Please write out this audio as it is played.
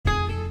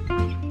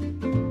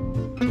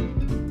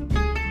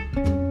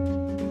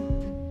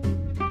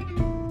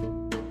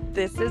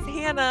This is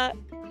Hannah,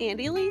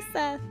 and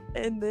Elisa,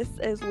 and this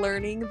is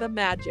Learning the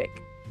Magic.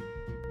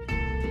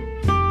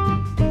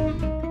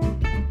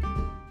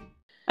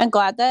 I'm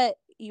glad that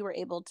you were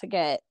able to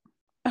get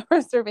a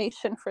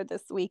reservation for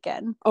this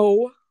weekend.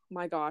 Oh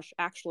my gosh,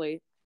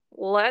 actually,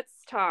 let's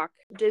talk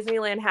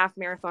Disneyland Half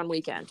Marathon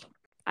weekend.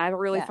 I have a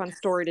really fun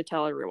story to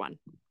tell everyone.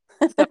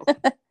 So.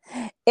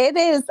 It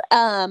is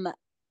a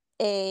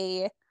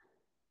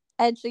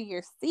edge of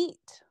your seat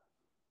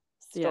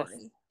story.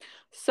 Yes.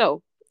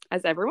 So,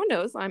 as everyone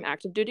knows, I'm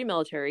active duty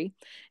military,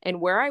 and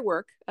where I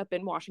work up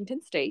in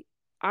Washington State,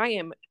 I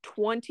am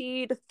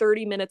 20 to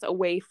 30 minutes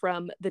away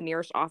from the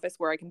nearest office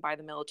where I can buy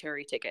the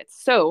military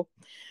tickets. So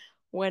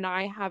when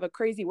I have a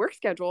crazy work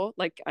schedule,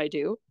 like I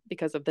do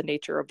because of the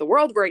nature of the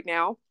world right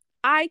now,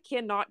 I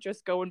cannot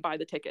just go and buy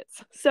the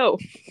tickets. So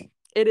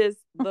it is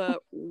the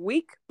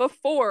week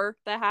before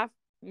the half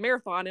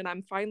marathon, and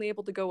I'm finally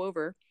able to go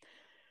over.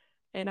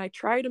 And I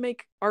try to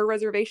make our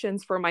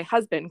reservations for my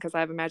husband because I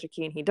have a magic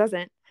key and he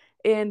doesn't.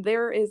 And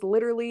there is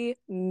literally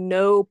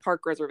no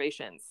park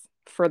reservations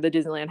for the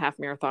Disneyland Half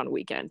Marathon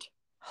weekend.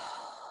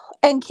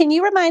 And can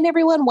you remind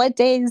everyone what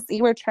days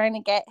you were trying to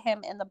get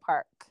him in the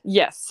park?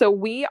 Yes. So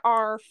we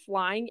are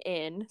flying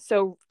in.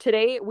 So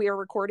today we are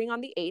recording on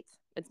the 8th.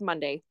 It's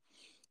Monday.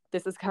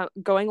 This is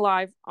going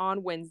live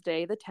on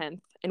Wednesday, the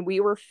 10th. And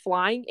we were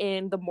flying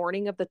in the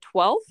morning of the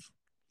 12th,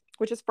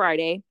 which is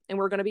Friday. And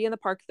we're going to be in the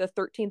park the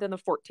 13th and the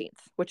 14th,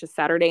 which is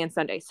Saturday and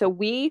Sunday. So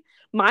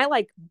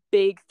my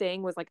big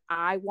thing was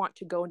I want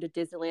to go into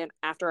Disneyland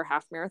after a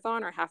half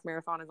marathon. Our half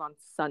marathon is on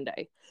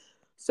Sunday.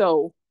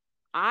 So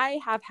I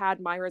have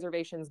had my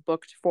reservations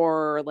booked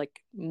for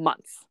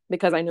months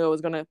because I knew it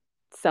was going to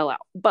sell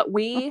out. But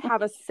we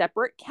have a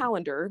separate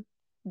calendar,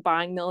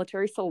 buying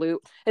military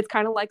salute. It's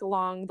kind of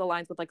along the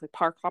lines with the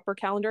park hopper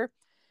calendar.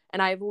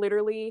 And I've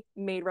literally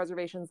made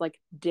reservations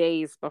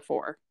days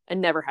before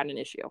and never had an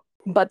issue.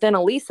 But then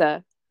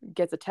Elisa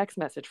gets a text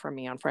message from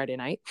me on Friday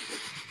night.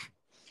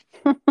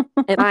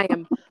 And I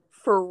am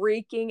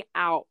freaking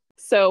out.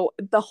 So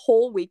the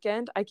whole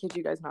weekend, I kid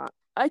you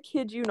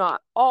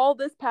not, all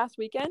this past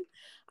weekend,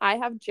 I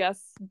have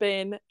just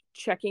been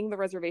checking the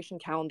reservation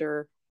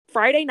calendar.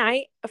 Friday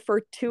night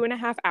for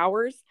 2.5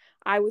 hours,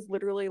 I was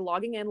literally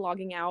logging in,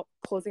 logging out,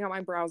 closing out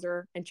my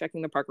browser, and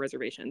checking the park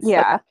reservations.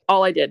 Yeah. That's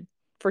all I did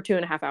for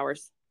 2.5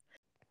 hours.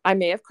 I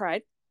may have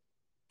cried.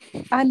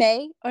 I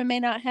may or may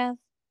not have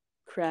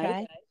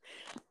cried.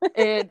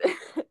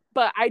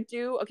 But I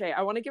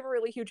want to give a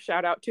really huge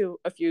shout out to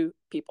a few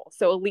people.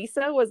 So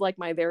Elisa was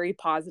my very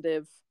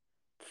positive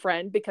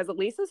friend because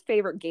Elisa's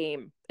favorite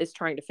game is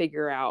trying to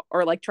figure out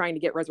or trying to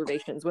get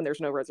reservations when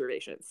there's no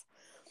reservations.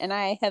 And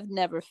I have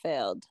never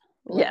failed.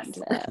 Yes.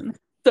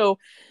 So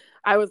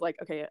I was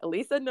okay,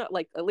 Elisa,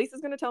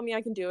 Elisa's going to tell me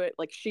I can do it.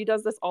 She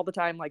does this all the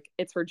time.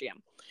 It's her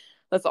jam.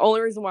 That's the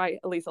only reason why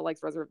Elisa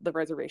likes the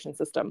reservation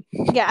system.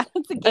 Yeah,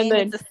 it's a game.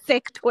 It's a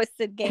sick,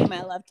 twisted game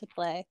I love to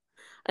play.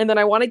 And then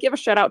I want to give a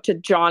shout out to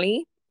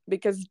Johnny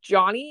because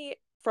Johnny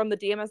from the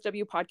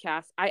DMSW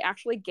podcast, I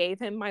actually gave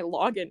him my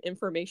login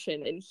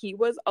information and he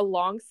was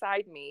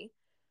alongside me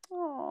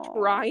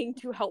trying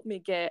to help me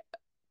get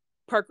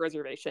park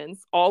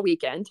reservations all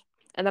weekend.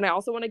 And then I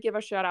also want to give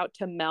a shout out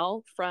to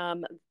Mel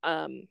from,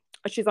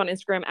 she's on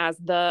Instagram as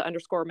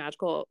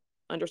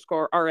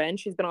the_magical_RN.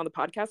 She's been on the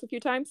podcast a few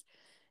times.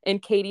 And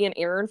Katie and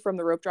Aaron from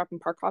the Rope Drop and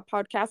Park Hop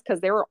podcast,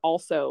 because they were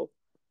also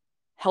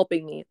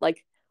helping me.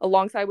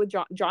 Alongside with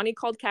Johnny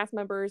called cast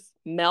members,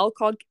 Mel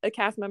called a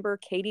cast member,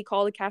 Katie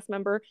called a cast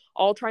member,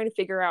 all trying to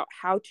figure out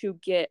how to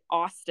get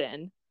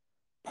Austin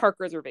park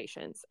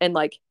reservations. And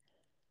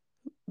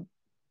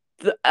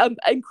the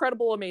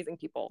incredible, amazing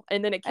people.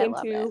 And then it came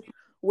to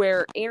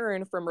where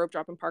Aaron from Rope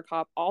Drop and Park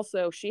Hop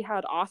also, she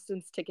had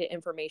Austin's ticket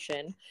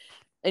information.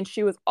 And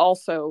she was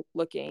also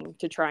looking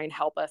to try and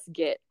help us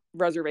get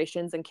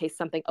reservations in case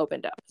something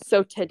opened up.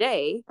 So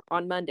today,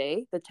 on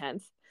Monday, the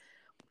 10th,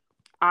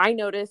 I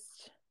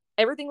noticed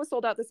everything was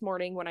sold out this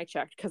morning when I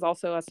checked, because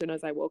also as soon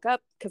as I woke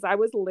up, because I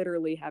was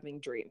literally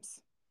having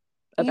dreams.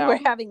 You were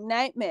having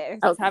nightmares.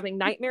 I was having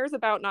nightmares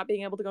about not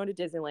being able to go into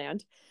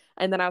Disneyland.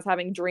 And then I was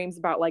having dreams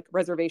about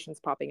reservations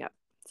popping up.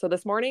 So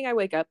this morning I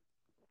wake up,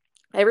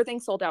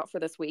 everything's sold out for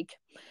this week.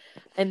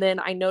 And then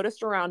I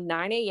noticed around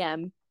 9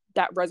 a.m.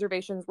 that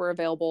reservations were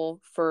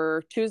available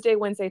for Tuesday,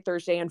 Wednesday,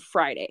 Thursday, and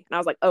Friday. And I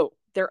was oh,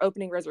 they're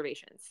opening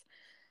reservations.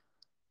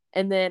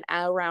 And then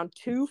around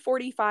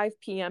 2:45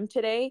 p.m.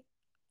 today,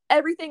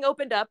 everything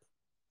opened up.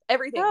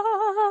 Everything.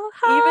 Oh,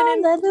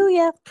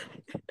 hallelujah.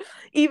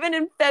 Even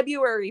in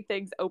February,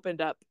 things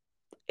opened up.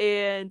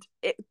 And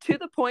to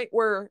the point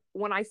where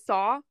when I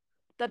saw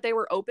that they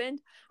were opened,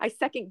 I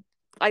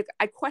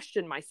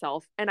questioned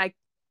myself and I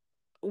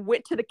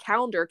went to the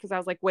calendar because I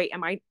was wait,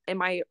 am I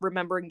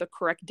remembering the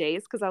correct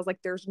days? Because I was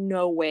there's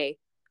no way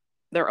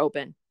they're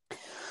open.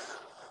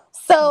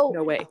 So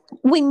no way.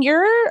 When you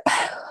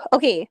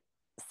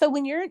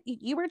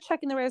were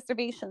checking the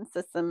reservation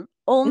system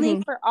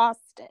only for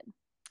Austin.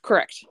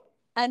 Correct.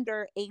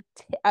 Under a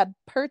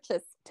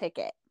purchase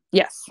ticket.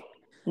 Yes.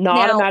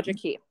 Not a magic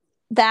key.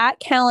 That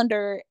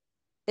calendar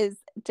is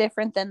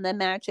different than the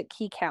Magic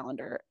Key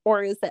calendar,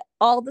 or is it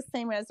all the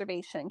same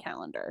reservation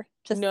calendar?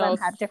 Just No, some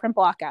have different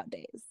blockout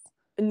days.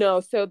 no.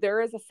 So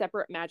there is a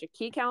separate Magic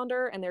Key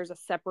calendar, and there's a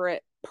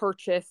separate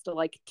purchased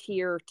like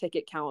tier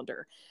ticket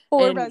calendar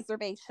For and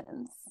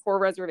reservations. for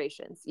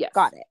reservations. Yes.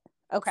 Got it.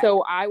 Okay.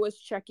 So I was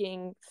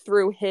checking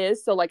through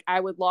his. So like I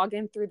would log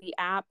in through the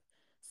app,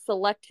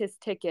 select his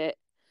ticket,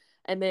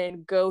 and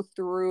then go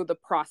through the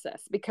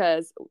process,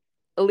 because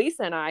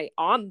Elisa and I,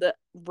 on the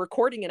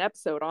recording an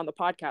episode on the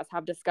podcast,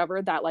 have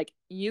discovered that like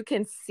you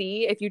can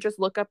see, if you just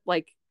look up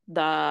like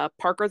the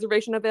park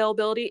reservation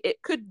availability,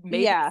 it could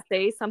maybe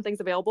say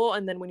something's available,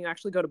 and then when you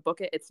actually go to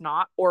book it, it's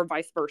not, or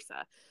vice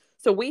versa.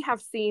 So we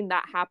have seen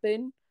that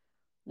happen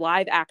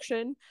live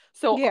action.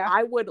 So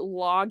I would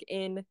log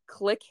in,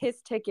 click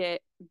his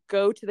ticket,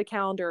 go to the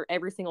calendar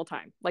every single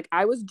time. Like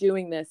I was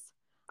doing this.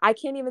 I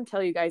can't even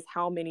tell you guys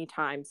how many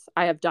times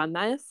I have done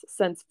this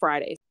since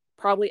Friday.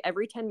 Probably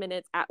every 10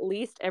 minutes, at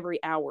least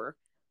every hour,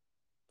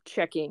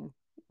 checking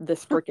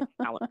this freaking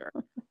calendar.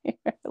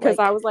 Because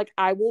I was like,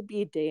 I will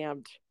be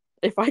damned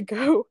if I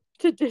go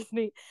to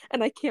Disney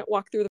and I can't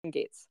walk through the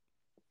gates.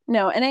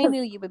 No, and I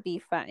knew you would be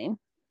fine.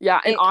 Yeah,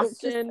 and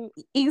Austin... It's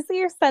just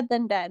easier said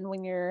than done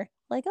when you're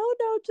like, oh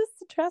no,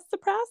 just trust the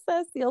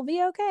process. You'll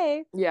be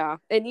okay. Yeah,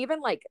 and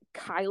even like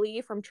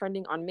Kylie from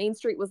Trending on Main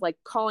Street was like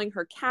calling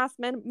her cast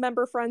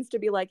member friends to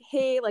be like,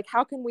 hey, like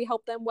how can we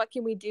help them? What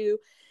can we do?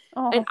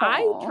 And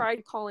I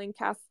tried calling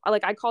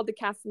I called the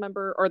cast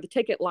member or the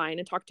ticket line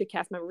and talked to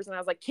cast members, and I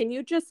was like, can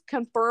you just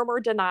confirm or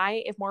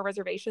deny if more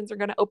reservations are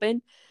going to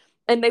open?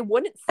 And they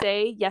wouldn't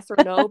say yes or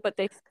no, but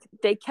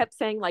they kept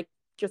saying like,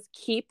 just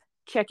keep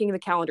checking the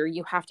calendar.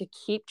 You have to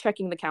keep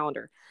checking the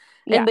calendar.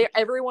 And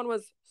everyone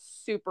was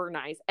super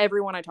nice.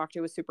 Everyone I talked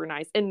to was super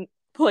nice. And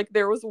like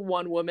there was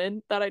one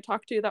woman that I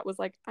talked to that was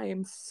like, I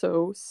am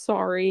so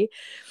sorry,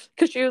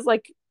 because she was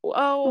like,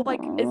 oh,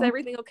 like, is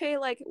everything okay?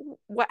 Like,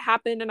 what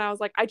happened? And I was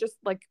like, I just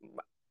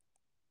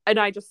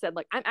said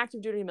like, I'm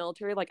active duty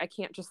military. Like I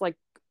can't just like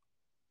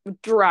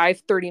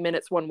drive 30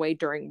 minutes one way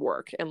during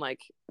work. And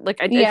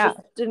it just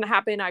didn't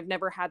happen. I've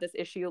never had this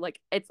issue. Like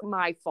it's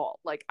my fault.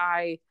 Like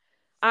I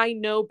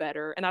know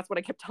better. And that's what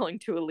I kept telling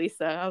to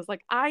Elisa. I was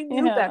like, I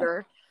knew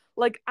better.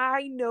 Like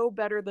I know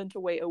better than to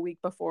wait a week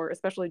before,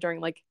 especially during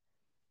like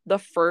the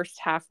first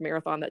half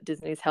marathon that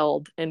Disney's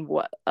held in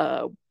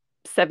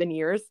 7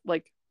 years.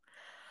 Like,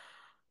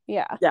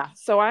 yeah.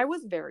 So I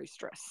was very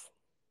stressed.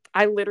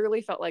 I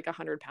literally felt like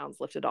 100 pounds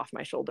lifted off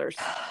my shoulders.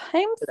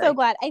 I'm so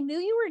glad. I knew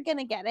you were going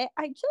to get it.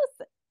 I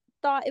just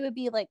thought it would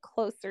be like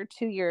closer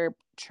to your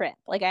trip.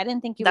 Like I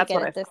didn't think you would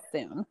get it this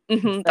soon.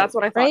 So that's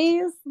what I thought.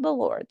 Praise the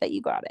Lord that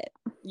you got it.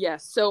 Yeah.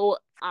 So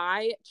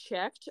I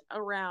checked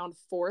around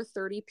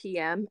 4:30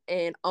 p.m.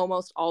 and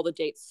almost all the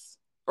dates,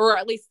 or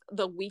at least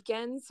the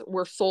weekends,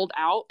 were sold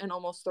out, and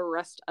almost the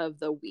rest of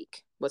the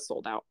week was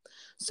sold out.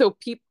 So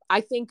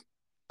I think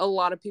a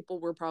lot of people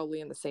were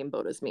probably in the same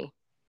boat as me.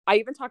 I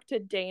even talked to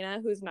Dana,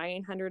 who's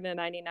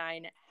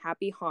 999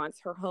 Happy Haunts.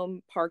 Her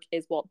home park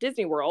is Walt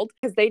Disney World,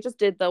 because they just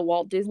did the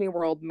Walt Disney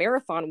World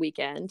Marathon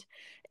weekend.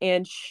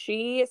 And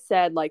she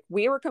said, like,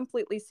 we were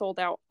completely sold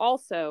out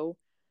also,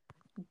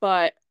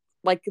 but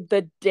like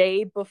the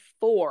day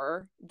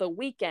before the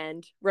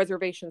weekend,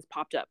 reservations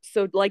popped up.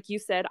 So like you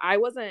said, I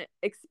wasn't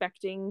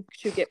expecting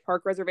to get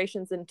park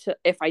reservations until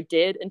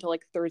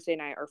like Thursday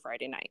night or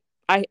Friday night.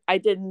 I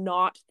did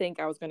not think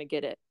I was going to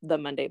get it the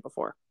Monday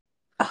before.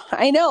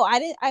 I know.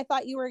 I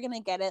thought you were going to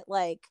get it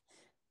like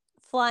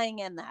flying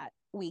in that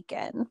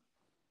weekend.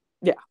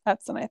 Yeah.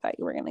 That's when I thought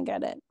you were going to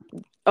get it.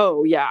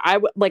 Oh yeah.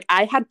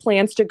 I had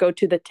plans to go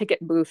to the ticket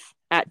booth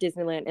at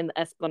Disneyland in the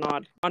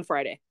Esplanade on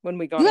Friday when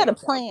we got. You had a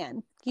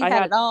plan. You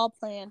had it all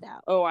planned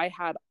out. Oh, I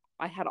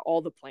had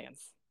all the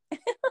plans.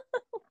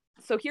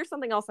 So here's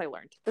something else I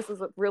learned. This is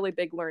a really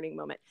big learning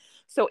moment.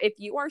 So if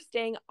you are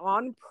staying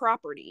on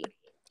property,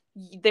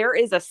 there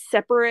is a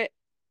separate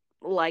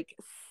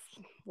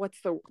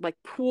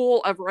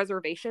pool of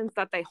reservations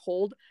that they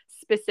hold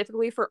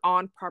specifically for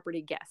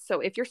on-property guests. So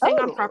if you're staying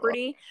on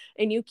property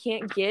and you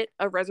can't get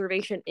a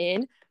reservation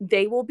in,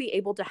 they will be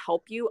able to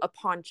help you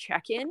upon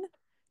check-in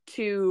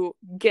to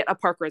get a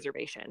park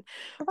reservation.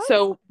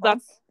 So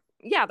that's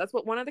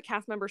what one of the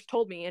cast members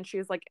told me. And she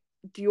was like,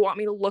 do you want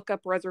me to look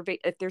up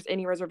if there's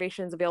any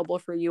reservations available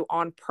for you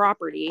on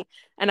property?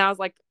 And I was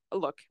like,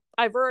 look,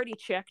 I've already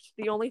checked.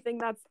 The only thing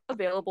that's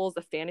available is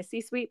a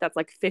fantasy suite. That's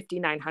like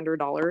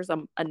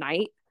 $5,900 a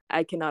night.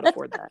 I cannot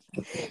afford that.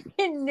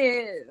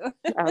 No.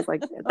 I was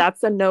like,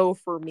 that's a no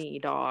for me,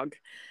 dog.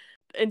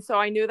 And so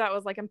I knew that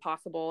was like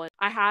impossible. And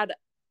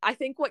I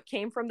think what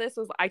came from this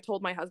was I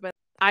told my husband,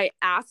 I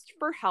asked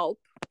for help,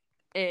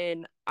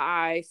 and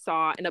I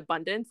saw in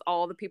abundance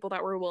all the people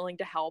that were willing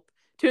to help,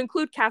 to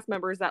include cast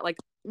members that like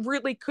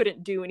really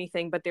couldn't do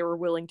anything, but they were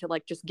willing to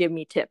like just give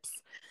me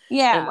tips.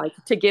 Yeah. And like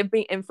to give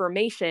me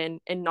information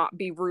and not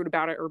be rude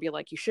about it or be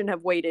like, you shouldn't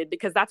have waited,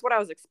 because that's what I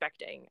was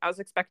expecting. I was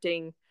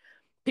expecting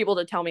people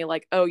to tell me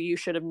like, oh, you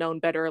should have known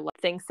better, let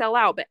things sell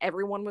out. But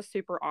everyone was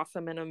super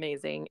awesome and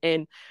amazing.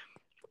 And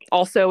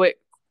also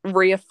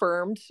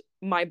reaffirmed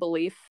my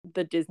belief,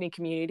 the Disney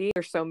community.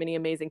 There's so many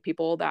amazing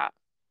people that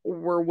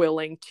were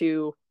willing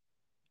to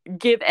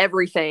give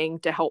everything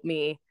to help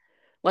me,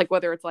 like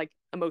whether it's like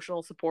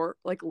emotional support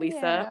like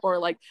Lisa, or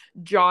like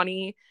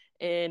Johnny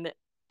and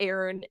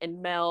Aaron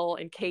and Mel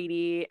and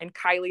Katie and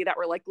Kylie that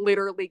were like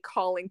literally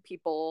calling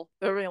people.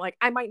 They were like,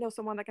 I might know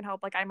someone that can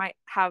help, like I might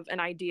have an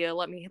idea,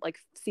 let me like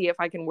see if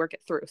I can work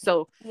it through.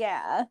 So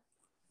yeah,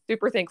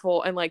 super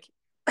thankful. And like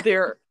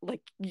they're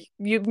like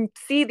you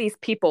see these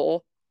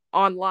people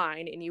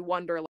online and you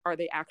wonder, are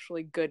they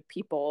actually good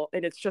people?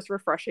 And it's just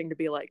refreshing to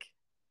be like,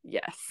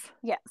 yes,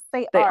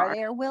 they are.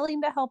 They are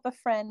willing to help a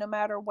friend no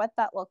matter what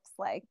that looks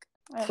like.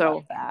 I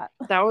love that.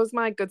 That was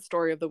my good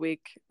story of the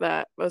week.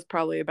 That was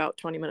probably about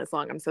 20 minutes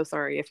long. I'm so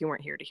sorry if you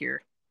weren't here to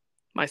hear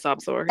my sob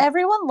story.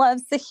 Everyone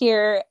loves to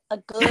hear a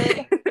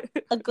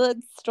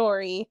good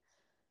story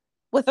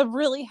with a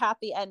really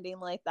happy ending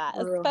like that,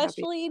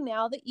 especially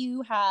now that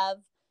you have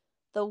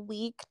the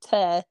week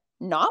to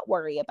not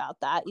worry about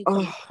that. You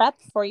can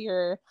prep for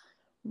your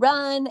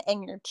run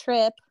and your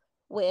trip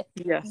with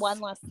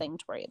one less thing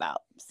to worry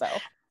about. So,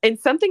 and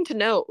something to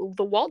note,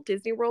 the Walt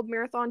Disney World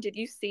Marathon, did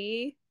you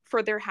see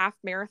for their half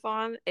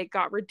marathon, it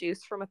got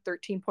reduced from a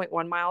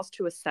 13.1 miles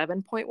to a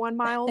 7.1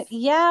 miles?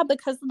 Yeah,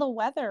 because of the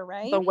weather,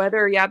 right? The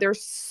weather, yeah.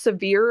 There's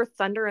severe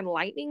thunder and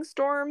lightning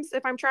storms,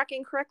 if I'm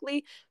tracking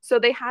correctly. So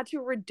they had to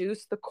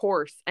reduce the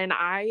course, and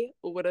I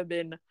would have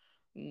been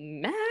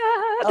mad.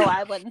 Oh,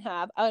 I wouldn't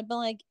have. I would be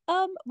like,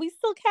 we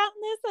still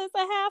counting this as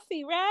a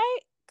halfie, right?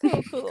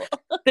 Cool.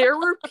 There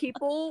were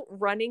people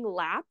running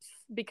laps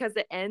because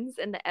it ends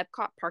in the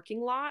Epcot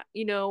parking lot.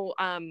 You know,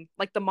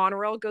 like the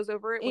monorail goes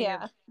over it.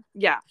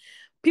 Yeah.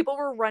 People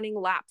were running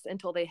laps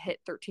until they hit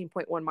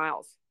 13.1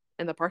 miles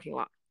in the parking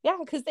lot. Yeah,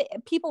 because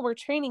people were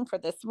training for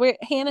this.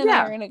 Hannah and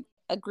I are in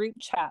a group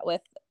chat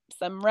with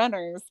some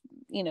runners,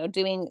 you know,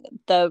 doing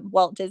the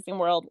Walt Disney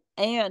World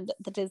and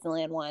the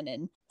Disneyland one.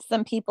 And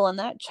some people in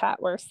that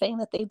chat were saying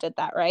that they did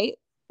that, right?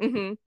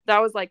 Mm-hmm.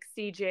 That was like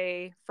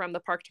CJ from the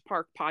Park to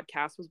Park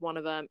podcast was one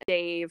of them.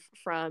 Dave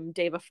from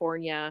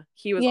Davifornia,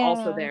 he was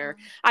also there.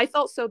 I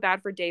felt so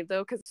bad for Dave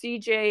though, because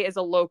CJ is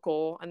a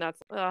local, and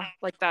that's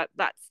like that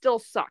still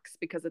sucks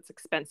because it's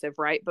expensive,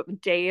 right? But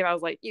with Dave, I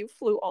was like, you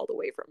flew all the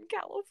way from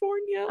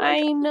California.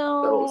 Like, I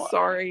know. I'm so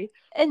sorry.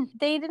 And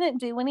they didn't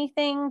do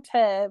anything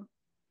to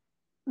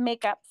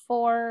make up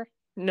for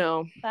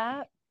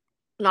that.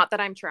 Not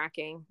that I'm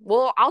tracking.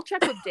 Well, I'll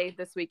check with Dave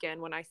this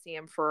weekend when I see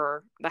him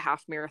for the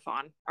half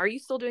marathon. Are you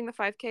still doing the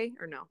 5K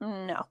or no?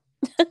 No.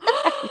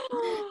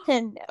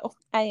 No,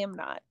 I am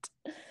not.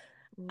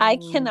 I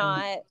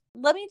cannot.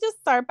 Let me just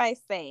start by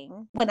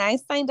saying, when I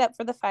signed up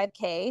for the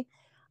 5K,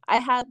 I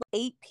had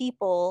 8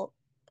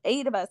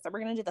 of us that were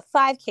going to do the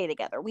 5K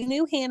together. We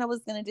knew Hannah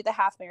was going to do the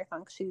half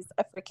marathon because she's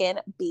a freaking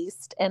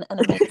beast and an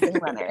amazing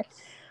runner.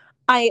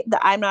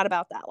 I'm not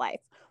about that life.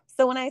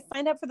 So when I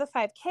signed up for the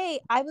 5K,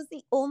 I was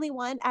the only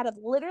one out of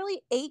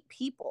literally 8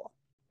 people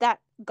that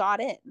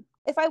got in.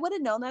 If I would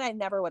have known that, I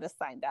never would have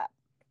signed up.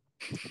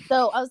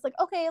 So I was like,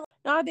 okay,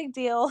 not a big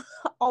deal.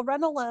 I'll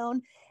run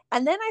alone.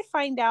 And then I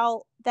find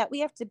out that we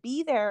have to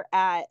be there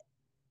at,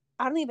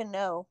 I don't even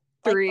know.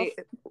 3.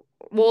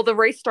 Well, the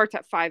race starts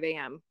at 5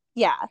 a.m.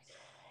 Yeah.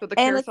 So the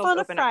and it's on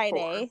a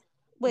Friday,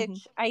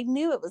 which I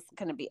knew it was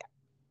going to be.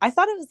 I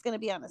thought it was going to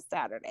be on a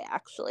Saturday,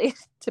 actually,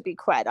 to be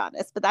quite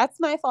honest. But that's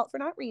my fault for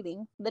not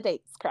reading the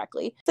dates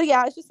correctly. So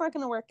yeah, it's just not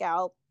going to work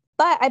out.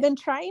 But I've been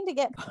trying to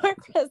get park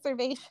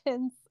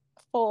reservations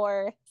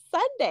for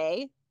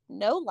Sunday.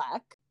 No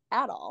luck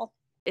at all.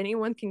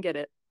 Anyone can get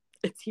it.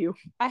 It's you.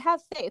 I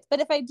have faith. But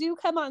if I do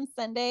come on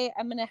Sunday,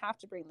 I'm going to have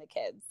to bring the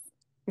kids.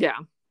 Yeah.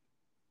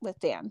 With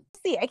Dan.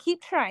 See, I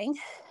keep trying.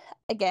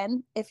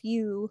 Again, if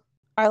you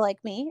are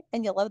like me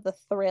and you love the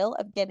thrill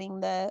of getting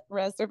the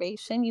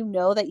reservation, you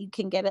know that you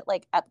can get it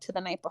like up to the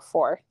night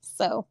before.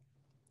 So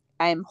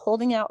I'm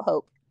holding out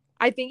hope.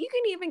 I think you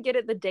can even get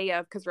it the day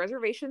of, because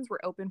reservations were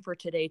open for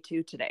today.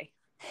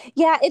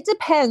 Yeah, it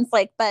depends.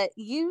 But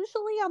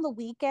usually on the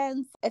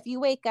weekends, if you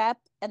wake up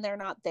and they're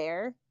not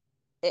there,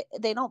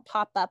 they don't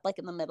pop up like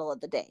in the middle of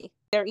the day.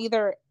 They're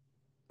either,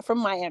 from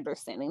my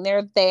understanding,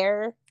 they're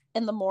there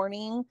in the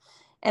morning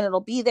and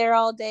it'll be there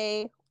all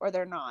day, or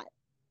they're not.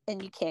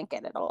 And you can't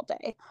get it all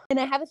day. And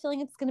I have a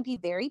feeling it's going to be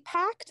very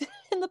packed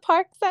in the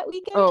parks that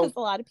weekend because a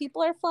lot of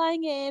people are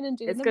flying in and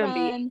doing the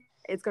run.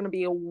 It's going to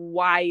be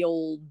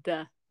wild.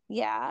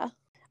 Yeah.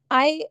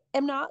 I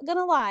am not going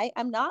to lie.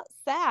 I'm not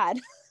sad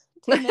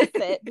to miss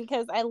it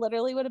because I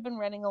literally would have been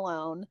running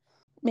alone.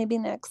 Maybe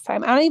next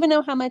time. I don't even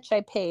know how much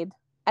I paid.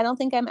 I don't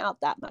think I'm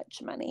out that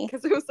much money.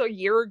 Because it was a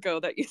year ago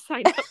that you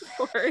signed up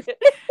for it.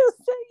 It was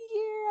a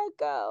year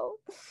ago.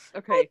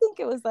 Okay. I think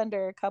it was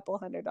under a couple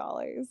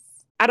 $100s.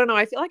 I don't know.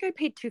 I feel like I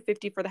paid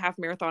 $250 for the half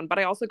marathon, but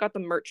I also got the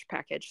merch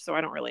package, so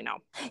I don't really know.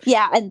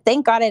 Yeah, and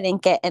thank God I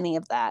didn't get any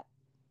of that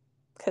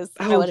because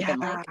I would have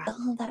been like,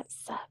 "Oh, that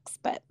sucks."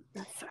 But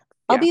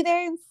I'll be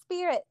there in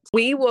spirit.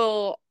 We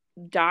will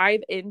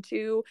dive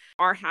into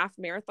our half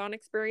marathon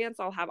experience,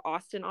 I'll have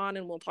Austin on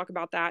and we'll talk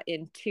about that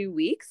in 2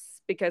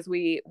 weeks because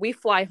we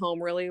fly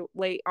home really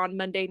late on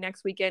Monday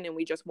next weekend and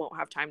we just won't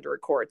have time to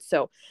record.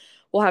 So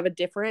we'll have a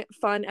different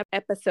fun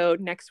episode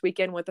next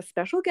weekend with a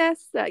special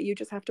guest that you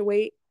just have to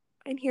wait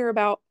and hear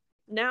about.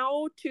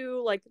 Now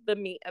to like the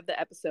meat of the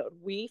episode.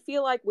 We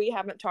feel like we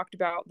haven't talked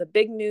about the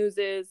big news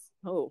is,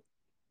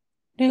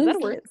 is that a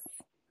word?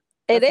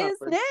 It is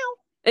now.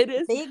 It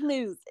is. Big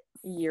news.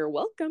 You're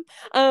welcome.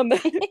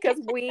 Because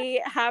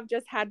we have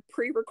just had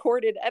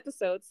pre-recorded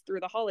episodes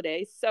through the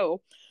holidays.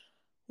 So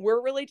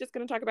we're really just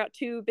going to talk about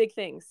 2 big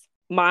things.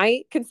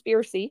 My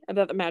conspiracy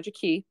about the magic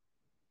key.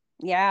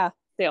 Yeah.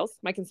 Sales,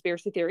 my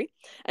conspiracy theory.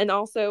 And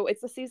also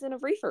it's the season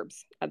of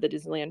refurbs at the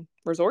Disneyland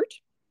Resort.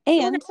 And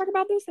so we're going to talk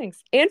about those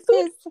things. And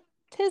food.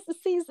 Tis the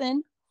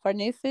season for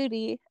new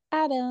foodie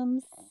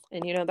items.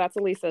 And you know, that's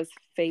Elisa's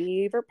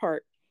favorite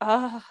part.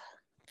 That's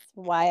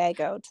why I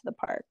go to the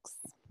parks.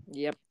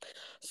 Yep.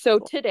 So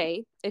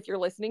today, if you're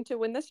listening to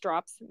when this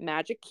drops,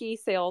 magic key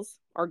sales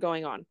are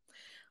going on.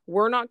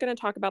 We're not going to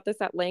talk about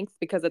this at length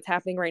because it's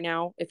happening right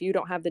now. If you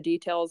don't have the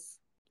details,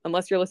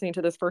 unless you're listening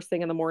to this first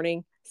thing in the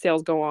morning,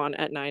 sales go on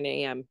at 9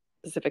 a.m.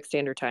 Pacific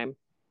Standard Time.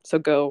 So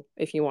go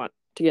if you want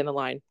to get in the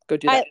line. Go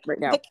do that right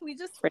now. But can we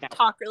just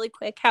talk really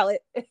quick how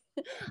it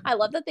I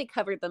love that they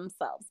covered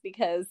themselves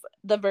because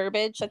the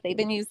verbiage that they've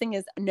been using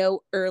is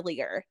no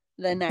earlier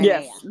than 9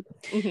 a.m.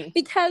 Mm-hmm.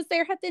 Because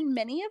there have been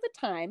many of a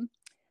time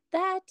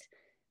that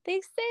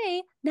they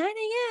say 9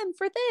 a.m.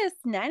 for this,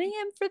 9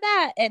 a.m. for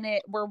that. And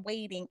we're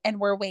waiting and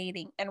we're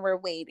waiting and we're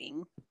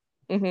waiting.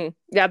 Mm-hmm.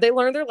 Yeah, they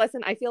learned their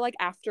lesson. I feel like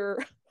after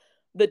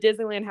the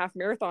Disneyland Half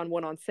Marathon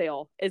went on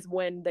sale is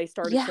when they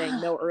started saying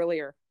no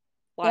earlier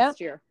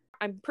last year.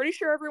 I'm pretty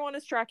sure everyone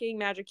is tracking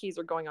magic keys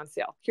are going on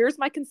sale. Here's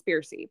my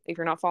conspiracy. If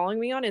you're not following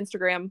me on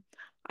Instagram,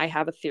 I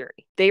have a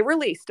theory. They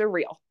released a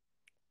reel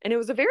and it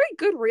was a very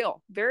good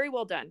reel. Very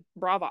well done.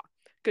 Bravo.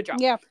 Good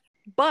job. Yeah.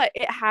 But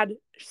it had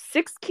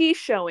 6 keys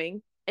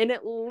showing and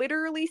it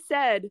literally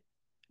said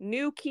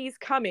new keys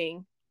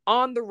coming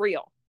on the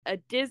reel. A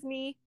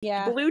Disney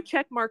blue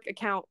checkmark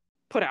account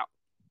put out.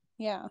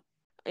 Yeah.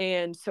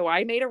 And so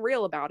I made a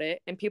reel about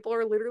it and people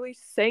are literally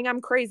saying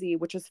I'm crazy,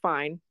 which is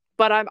fine.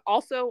 But I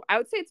would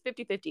say it's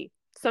 50-50.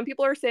 Some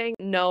people are saying,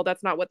 no,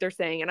 that's not what they're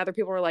saying. And other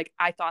people are like,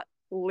 I thought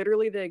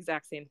literally the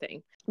exact same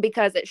thing.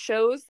 Because it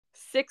shows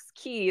 6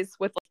 keys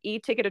with like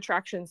e-ticket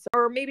attractions.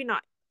 Or maybe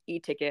not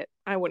e-ticket.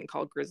 I wouldn't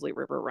call Grizzly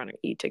River Run an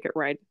e-ticket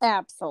ride.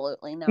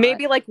 Absolutely not.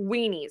 Maybe like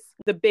weenies.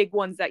 The big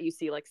ones that you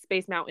see, like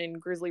Space Mountain,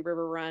 Grizzly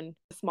River Run,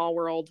 Small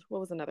World.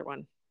 What was another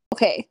one?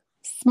 Okay.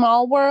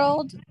 Small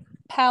World,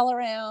 Pal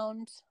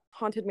Around.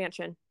 Haunted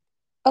Mansion.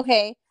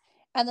 Okay.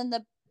 And then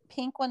the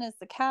pink one is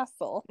the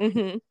castle.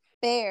 Mm-hmm.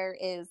 Bear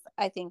is,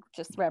 I think,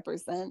 just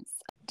represents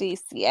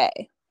DCA.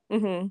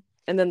 Mm-hmm.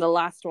 And then the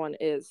last one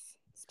is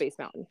Space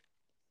Mountain.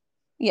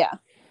 Yeah.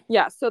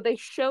 Yeah. So they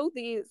show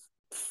these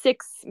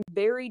 6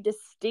 very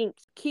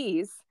distinct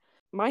keys.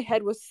 My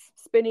head was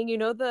spinning. You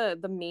know the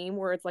meme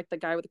where it's like the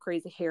guy with the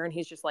crazy hair and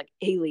he's just like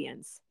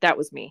aliens. That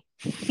was me.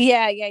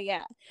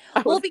 Yeah.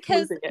 Well,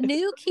 because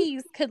new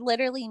keys could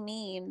literally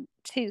mean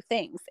 2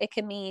 things. It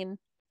could mean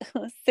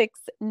 6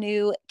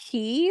 new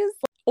keys,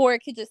 or it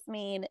could just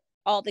mean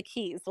all the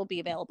keys will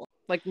be available.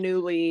 Like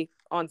newly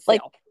on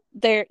sale.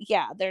 Like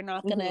they're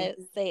not going to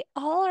say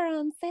all are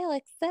on sale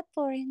except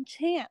for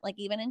Enchant. Like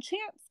even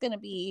Enchant's going to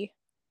be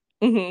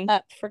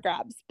up for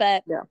grabs.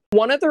 But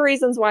one of the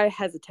reasons why I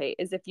hesitate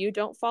is if you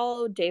don't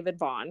follow David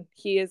Vaughn,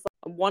 he is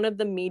one of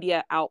the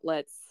media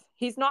outlets.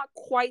 He's not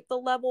quite the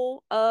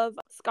level of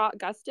Scott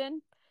Gustin.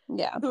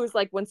 Yeah. Who's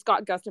like when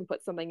Scott Gustin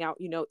puts something out,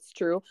 you know it's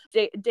true.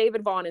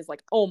 David Vaughn is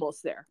like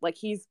almost there. Like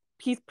he's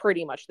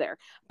pretty much there.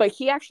 But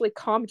he actually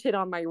commented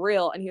on my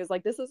reel and he was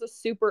like, this is a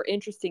super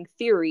interesting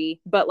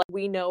theory, but like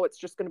we know it's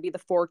just going to be the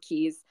 4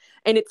 keys.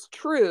 And it's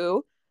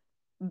true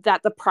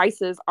that the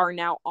prices are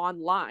now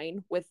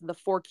online with the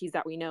 4 keys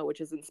that we know,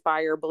 which is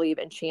Inspire, Believe,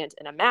 Enchant,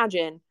 and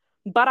Imagine.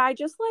 But I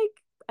just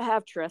like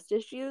have trust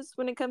issues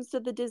when it comes to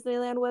the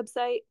Disneyland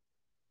website.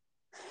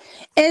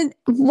 And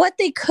what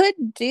they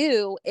could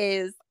do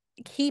is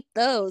keep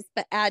those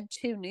but add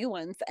 2 new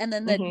ones, and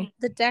then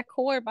the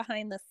decor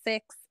behind the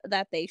 6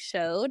 that they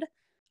showed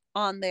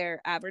on their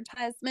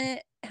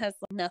advertisement has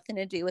nothing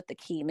to do with the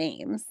key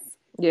names.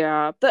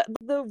 Yeah,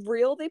 the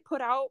reel they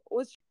put out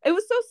was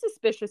so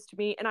suspicious to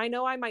me, and I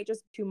know I might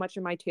just too much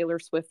in my Taylor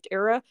Swift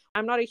era.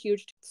 I'm not a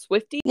huge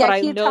Swiftie, but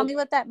I know. Tell me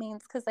what that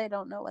means because I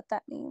don't know what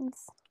that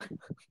means.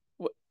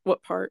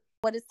 What part?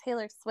 What does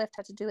Taylor Swift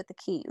have to do with the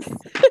keys?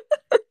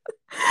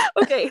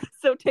 Okay,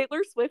 so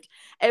Taylor Swift,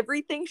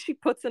 everything she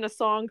puts in a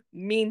song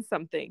means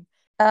something.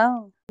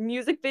 Oh.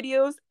 Music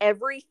videos,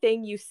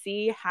 everything you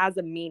see has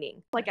a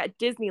meaning. Like at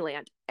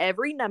Disneyland,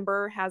 every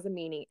number has a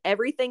meaning.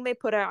 Everything they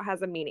put out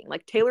has a meaning.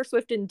 Like Taylor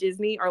Swift and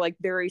Disney are like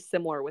very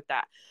similar with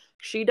that.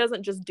 She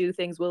doesn't just do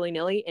things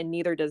willy-nilly, and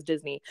neither does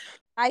Disney.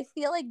 I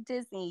feel like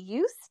Disney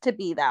used to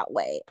be that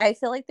way. I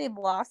feel like they've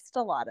lost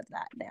a lot of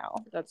that now.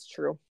 That's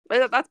true.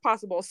 That's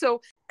possible.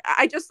 So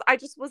I just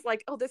was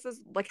like, oh, this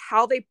is like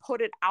how they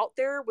put it out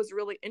there was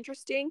really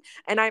interesting.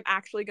 And I'm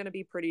actually going to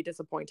be pretty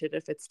disappointed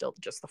if it's still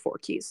just the 4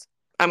 keys.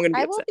 I'm going to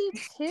be upset. I will be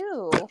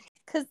too.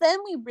 Because then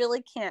we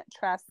really can't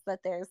trust that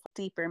there's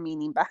deeper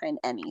meaning behind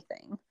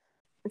anything.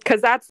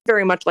 Because that's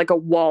very much like a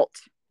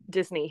Walt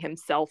Disney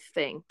himself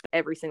thing.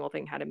 Every single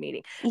thing had a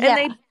meaning. Yeah.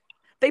 And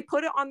they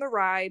put it on the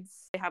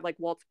rides. They have like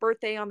Walt's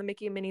birthday on the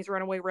Mickey and Minnie's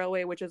Runaway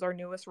Railway, which is our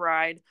newest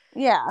ride.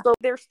 Yeah. So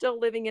they're still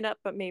living it up,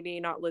 but maybe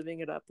not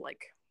living it up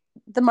like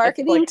the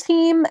marketing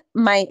team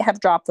might have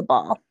dropped the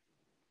ball.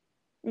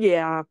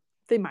 Yeah,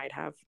 they might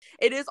have.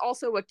 It is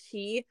also a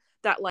key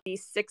that like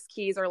these 6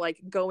 keys are like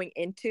going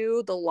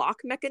into the lock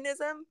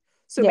mechanism.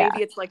 So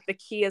maybe it's like the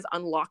key is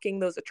unlocking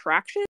those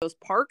attractions, those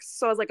parks.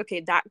 So I was like,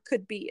 okay, that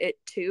could be it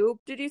too.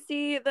 Did you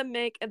see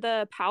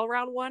the Pal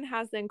Round one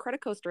has the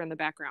Incredicoaster in the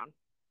background?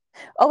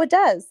 Oh, it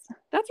does.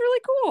 That's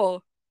really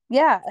cool.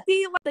 Yeah.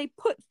 See, like, they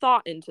put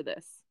thought into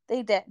this.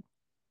 They did.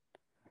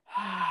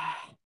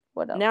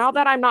 What else? Now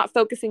that I'm not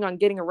focusing on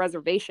getting a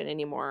reservation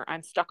anymore,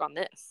 I'm stuck on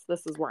this.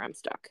 This is where I'm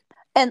stuck.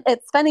 And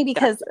it's funny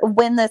because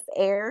when this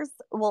airs,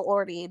 we'll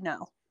already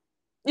know.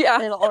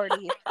 Yeah. It'll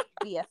already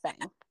be a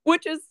thing.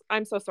 Which is,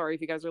 I'm so sorry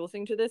if you guys are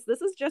listening to this.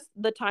 This is just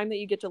the time that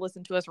you get to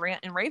listen to us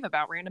rant and rave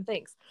about random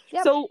things.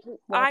 Yep. So welcome.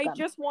 I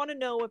just want to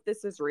know if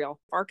this is real.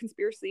 If our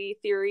conspiracy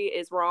theory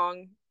is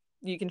wrong,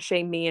 you can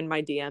shame me in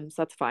my DMs.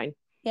 That's fine.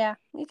 Yeah,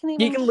 you can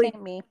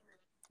shame me.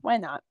 Why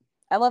not?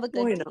 I love a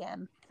good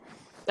DM.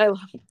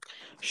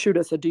 Shoot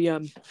us a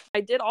DM.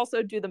 I did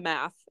also do the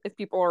math, if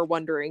people are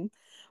wondering,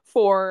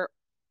 for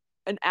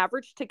an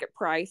average ticket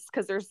price,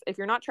 because if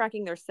you're not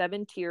tracking, there's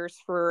 7 tiers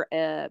for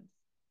a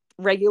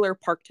regular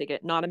park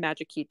ticket, not a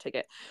Magic Key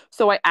ticket.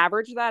 So I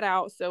averaged that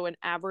out. So an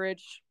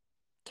average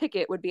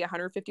ticket would be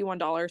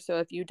 $151. So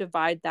if you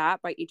divide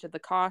that by each of the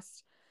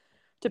costs,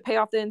 to pay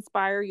off the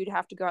Inspire, you'd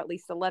have to go at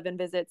least 11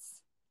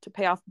 visits. To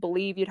pay off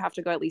Believe, you'd have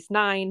to go at least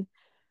 9.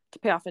 To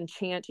pay off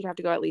Enchant, you'd have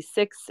to go at least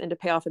 6. And to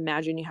pay off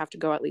Imagine, you have to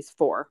go at least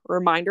 4.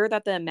 Reminder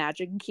that the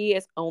Imagine key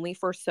is only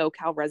for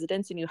SoCal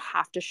residents, and you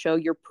have to show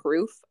your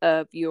proof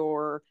of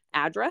your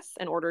address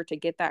in order to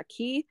get that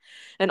key.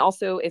 And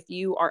also, if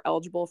you are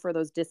eligible for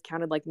those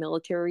discounted like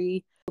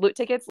military loot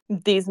tickets,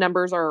 these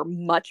numbers are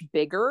much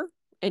bigger,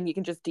 and you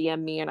can just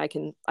DM me and I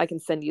can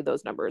send you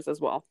those numbers as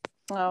well.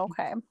 Oh,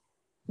 okay.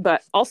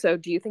 But also,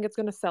 do you think it's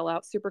going to sell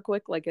out super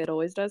quick like it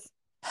always does?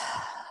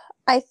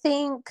 I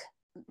think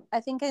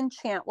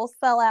Enchant will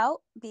sell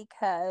out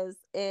because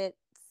it's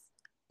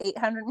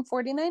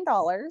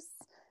 $849.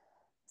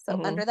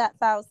 So under that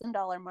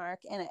 $1,000 mark,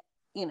 and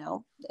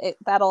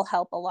that'll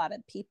help a lot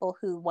of people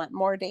who want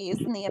more days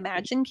than the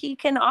Imagine key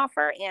can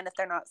offer, and if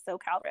they're not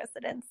SoCal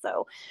residents.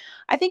 So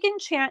I think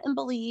Enchant and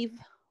Believe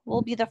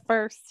will be the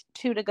first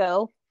 2 to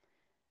go.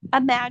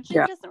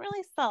 Imagine doesn't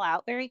really sell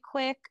out very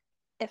quick,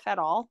 if at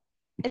all.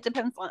 It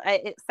depends on,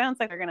 it sounds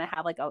like they're going to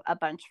have like a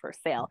bunch for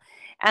sale.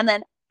 And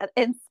then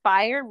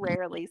Inspire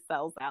rarely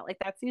sells out. Like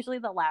that's usually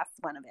the last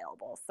one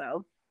available.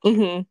 So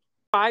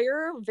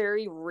Inspire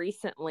very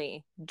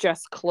recently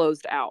just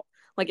closed out.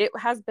 Like it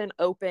has been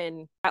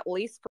open at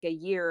least for a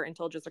year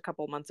until just a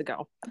couple months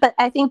ago. But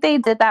I think they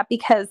did that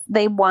because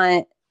they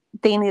knew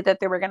that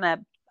they were going to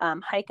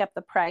hike up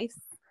the price.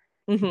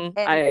 And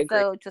I agree.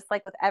 So just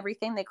like with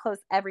everything, they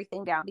closed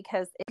everything down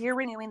because if you're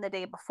renewing the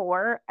day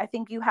before, I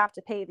think you have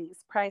to pay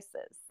these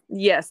prices.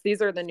 Yes,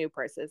 these are the new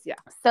prices. Yeah.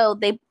 So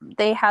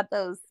they had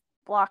those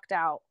blocked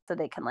out so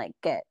they can like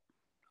get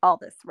all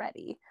this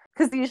ready.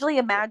 Because usually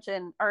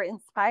Imagine or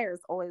Inspire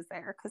is always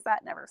there because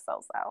that never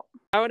sells out.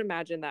 I would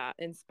imagine that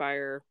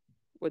Inspire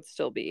would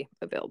still be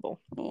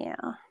available.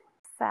 Yeah.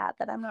 Sad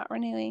that I'm not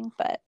renewing,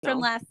 but from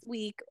last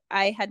week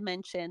I had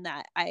mentioned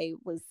that I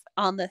was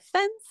on the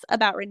fence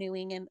about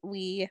renewing, and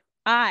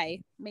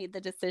I made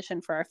the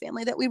decision for our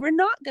family that we were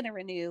not going to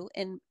renew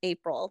in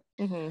April.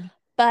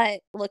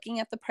 But looking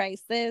at the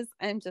prices,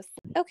 I'm just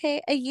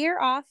okay, a year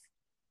off.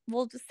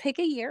 We'll just take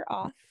a year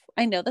off.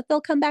 I know that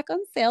they'll come back on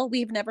sale.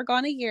 We've never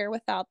gone a year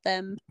without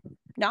them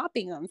not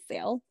being on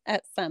sale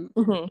at some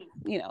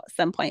at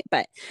some point,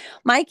 but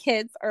my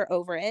kids are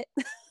over it.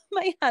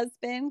 My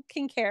husband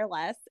can care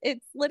less.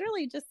 It's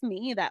literally just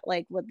me that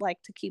like would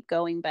like to keep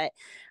going, but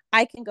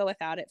I can go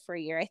without it for a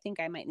year. I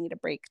think I might need a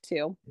break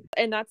too.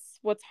 And that's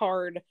what's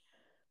hard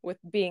with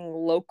being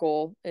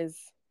local is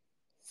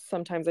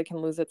sometimes it can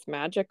lose its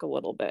magic a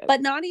little bit.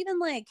 But not even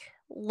like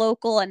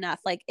local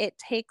enough. Like it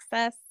takes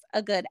us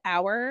a good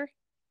hour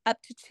up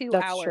to 2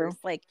 hours. True.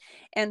 Like,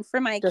 and for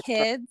my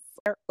kids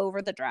are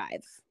over the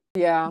drive.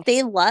 Yeah.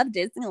 They love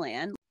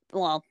Disneyland.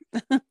 Well,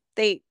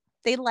 they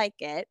like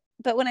it.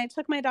 But when I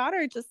took my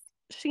daughter,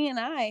 she and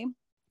I,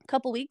 a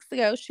couple weeks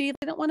ago, she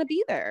didn't want to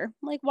be there.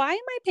 I'm like, why am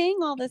I paying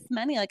all this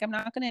money? Like, I'm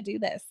not going to do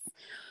this.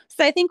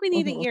 So I think we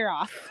need a year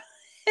off.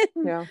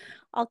 Yeah.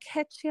 I'll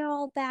catch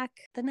y'all back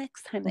the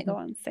next time they go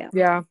on sale.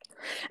 Yeah.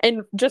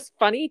 And just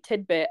funny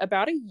tidbit,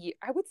 about a year,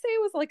 I would say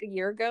it was like a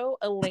year ago,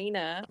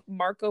 Elena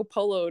Marco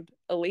Polo'd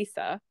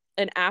Elisa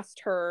and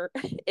asked her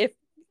if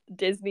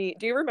Disney,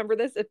 do you remember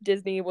this? If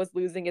Disney was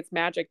losing its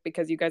magic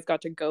because you guys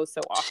got to go so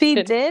often. She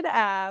did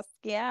ask,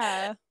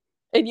 yeah.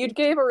 And you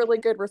gave a really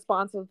good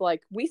response of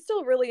like, we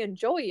still really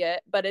enjoy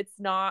it, but it's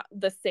not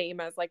the same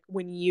as like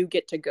when you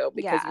get to go,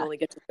 because you only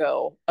get to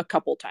go a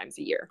couple times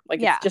a year.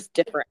 Like it's just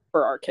different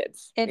for our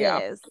kids. It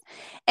is.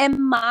 And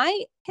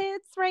my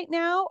kids right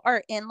now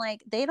are in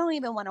like, they don't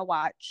even want to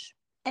watch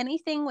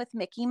anything with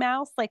Mickey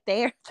Mouse. Like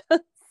they are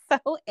just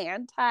so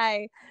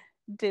anti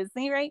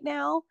Disney right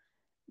now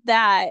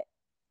that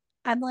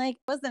I'm like,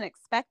 wasn't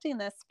expecting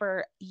this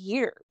for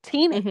years,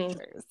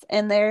 teenagers,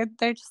 and they're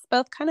just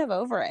both kind of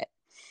over it,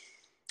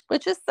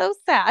 which is so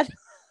sad.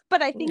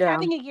 But I think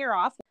having a year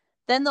off,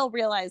 then they'll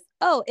realize,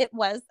 oh, it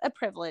was a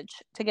privilege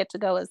to get to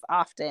go as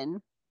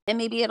often, and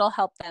maybe it'll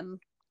help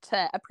them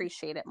to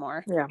appreciate it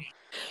more. Yeah.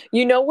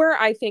 You know where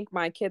I think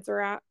my kids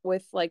are at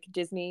with like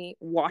Disney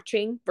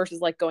watching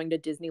versus like going to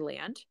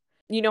Disneyland?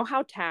 You know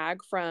how Tag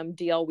from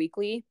DL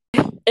Weekly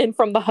and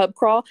from the Hub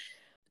Crawl,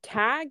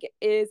 Tag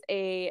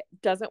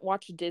doesn't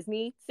watch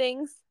Disney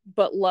things,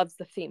 but loves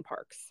the theme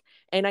parks.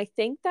 And I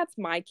think that's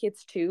my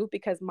kids too,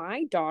 because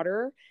my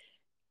daughter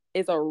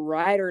is a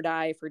ride or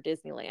die for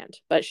Disneyland,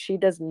 but she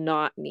does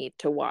not need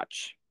to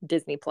watch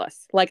Disney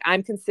Plus. Like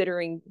I'm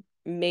considering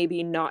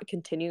maybe not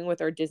continuing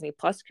with our Disney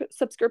Plus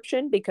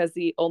subscription because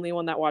the only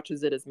one that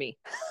watches it is me.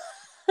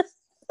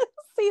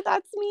 See,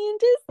 that's me in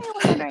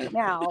Disneyland right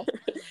now.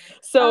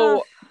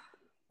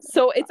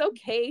 So it's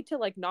okay to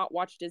like not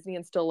watch Disney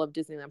and still love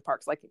Disneyland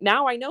parks. Like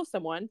now I know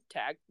someone,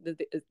 Tag,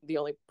 the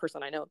only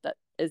person I know that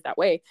is that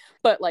way.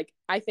 But like,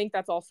 I think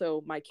that's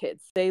also my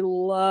kids. They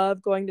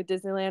love going to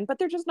Disneyland, but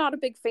they're just not a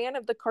big fan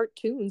of the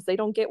cartoons. They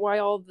don't get why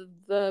all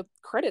the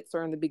credits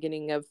are in the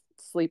beginning of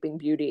Sleeping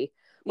Beauty.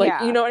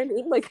 Like, you know what I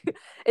mean? Like,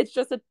 it's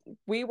just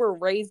we were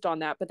raised on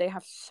that, but they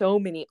have so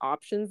many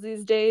options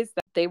these days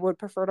that they would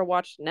prefer to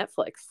watch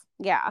Netflix.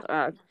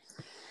 Yeah.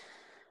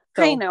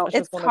 So I know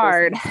it's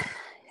hard.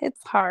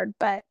 It's hard,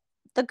 but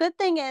the good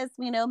thing is,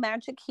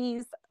 Magic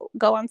Keys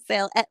go on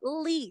sale at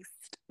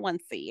least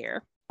once a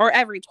year or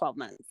every 12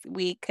 months.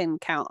 We can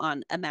count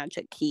on a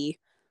Magic Key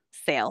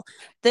sale.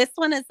 This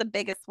one is the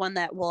biggest one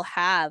that we'll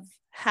have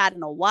had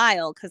in a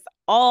while because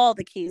all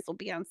the keys will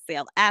be on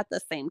sale at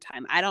the same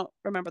time. I don't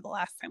remember the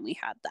last time we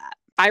had that.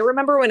 I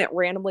remember when it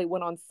randomly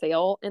went on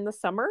sale in the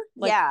summer.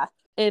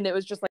 And it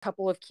was just like a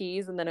couple of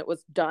keys and then it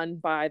was done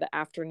by the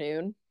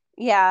afternoon.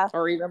 Yeah.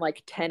 Or even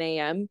like 10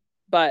 a.m.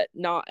 But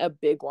not a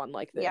big one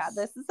like this. Yeah,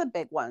 this is a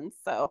big one.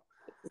 So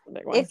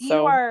if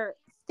you are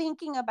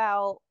thinking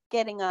about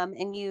getting them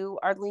and you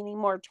are leaning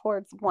more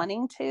towards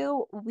wanting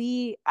to,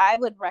 I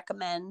would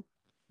recommend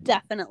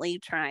definitely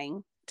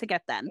trying to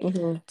get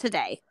them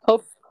today.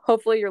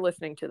 Hopefully you're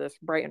listening to this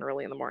bright and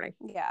early in the morning.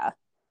 Yeah.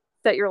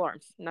 Set your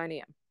alarms, 9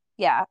 a.m.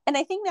 Yeah. And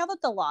I think now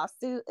that the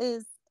lawsuit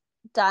is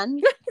done,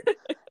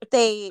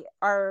 they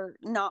are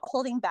not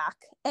holding back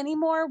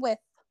anymore with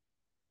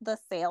the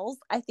sales.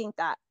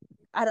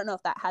 I don't know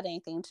if that had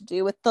anything to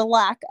do with the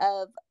lack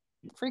of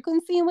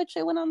frequency in which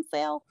it went on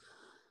sale.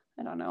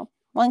 I don't know.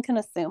 One can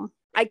assume.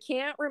 I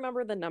can't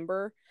remember the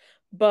number,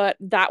 but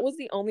that was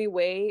the only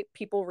way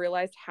people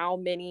realized how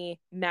many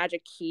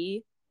Magic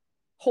Key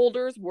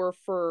holders were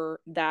for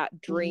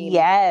that dream.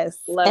 Yes.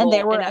 Level. And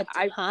there were a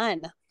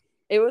ton.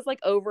 It was like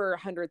over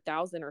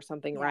 100,000 or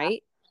something,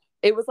 right?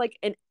 It was like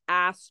an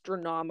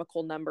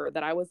astronomical number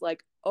that I was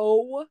like,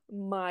 oh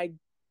my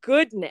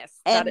goodness.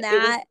 And it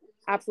was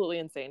absolutely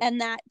insane.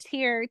 And that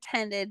tier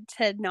tended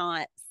to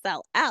not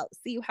sell out.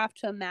 So you have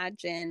to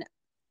imagine,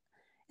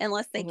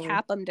 unless they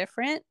cap them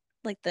different,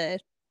 like the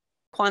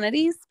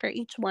quantities for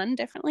each one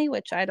differently,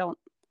 which I don't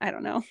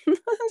know.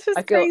 It's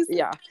just crazy.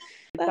 Yeah.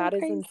 That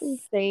is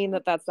insane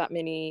that's that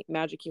many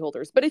Magic Key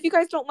holders. But if you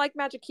guys don't like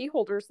Magic Key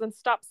holders, then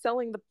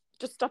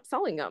just stop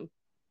selling them.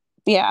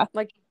 Yeah.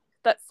 Like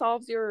that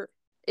solves your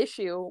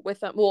issue with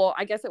them. Well,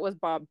 I guess it was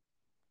Bob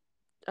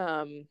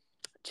Chapek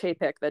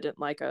that didn't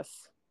like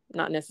us.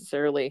 Not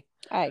necessarily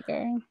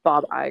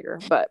Bob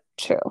Iger, but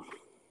true.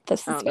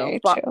 This is very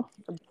true.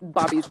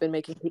 Bobby's been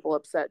making people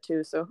upset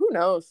too, so who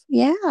knows?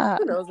 Yeah.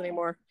 Who knows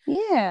anymore?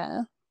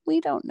 Yeah. We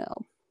don't know.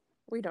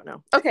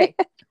 Okay.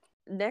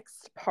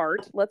 Next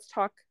part, let's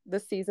talk the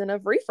season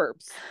of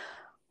refurbs.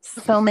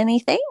 So many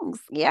things.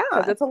 Yeah.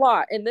 Because it's a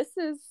lot. And this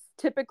is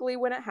typically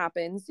when it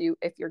happens.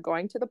 If you're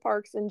going to the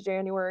parks in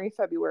January,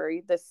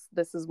 February, this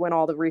is when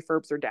all the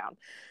refurbs are down.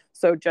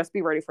 So just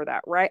be ready for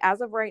that. Right? As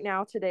of right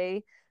now,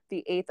 today,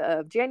 the 8th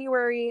of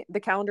January, the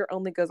calendar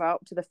only goes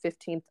out to the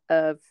 15th.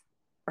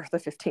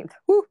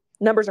 Woo,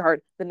 numbers are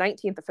hard. The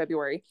 19th of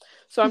February.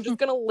 So I'm just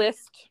going to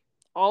list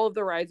all of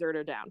the rides that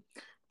are down.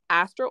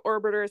 Astro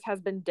Orbiters has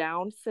been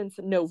down since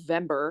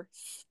November.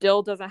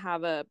 Still doesn't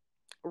have a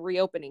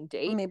reopening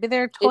date. Maybe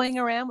they're toying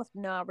around with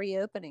not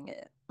reopening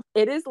it.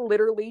 It is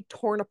literally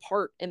torn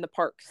apart in the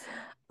parks.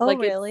 Oh,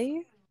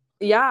 really?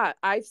 Yeah,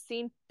 I've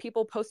seen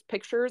people post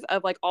pictures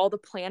of like all the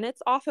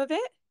planets off of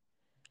it.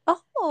 And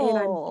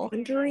I'm Oh.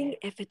 wondering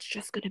if it's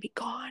just going to be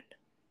gone.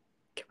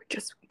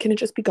 Can it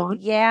just be gone?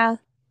 Yeah.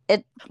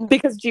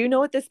 Because do you know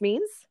what this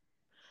means?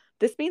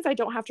 This means I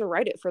don't have to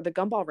write it for the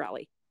Gumball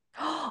Rally.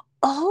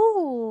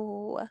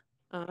 Oh.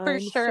 For I'm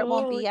sure it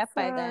won't so be up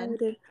by then.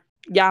 excited.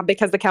 Yeah,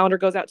 because the calendar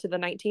goes out to the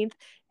 19th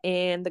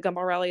and the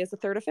Gumball Rally is the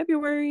 3rd of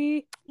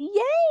February.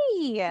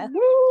 Yay!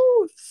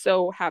 Woo!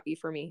 So happy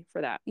for me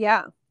for that.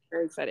 Yeah.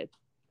 Very excited.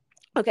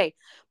 Okay,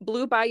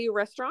 Blue Bayou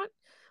Restaurant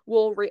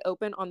will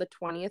reopen on the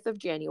 20th of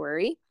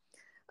January.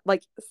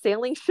 Like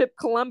Sailing Ship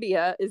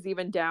Columbia is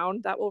even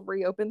down. That will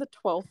reopen the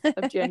 12th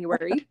of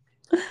January.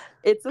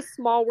 It's a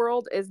Small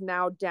World is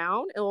now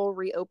down. It will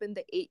reopen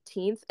the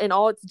 18th. And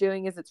all it's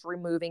doing is it's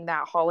removing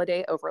that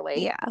holiday overlay.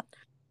 Yeah.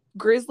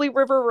 Grizzly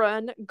River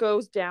Run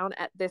goes down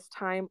at this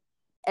time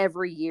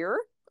every year.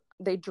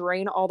 They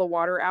drain all the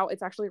water out.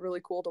 It's actually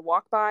really cool to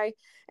walk by.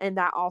 And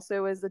that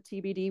also is a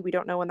TBD. We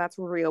don't know when that's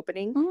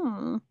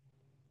reopening.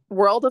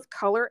 World of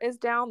Color is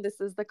down.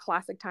 This is the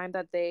classic time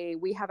that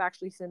we have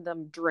actually seen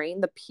them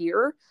drain the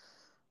pier.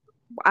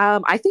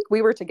 I think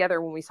we were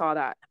together when we saw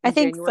that in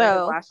January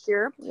of last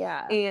year.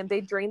 Yeah. And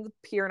they drained the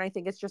pier, and I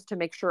think it's just to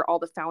make sure all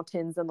the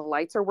fountains and the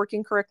lights are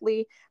working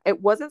correctly.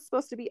 It wasn't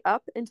supposed to be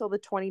up until the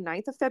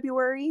 29th of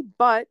February,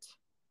 but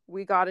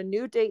we got a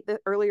new date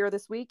earlier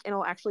this week, and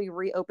it'll actually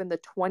reopen the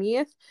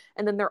 20th.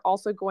 And then they're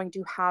also going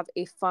to have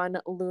a fun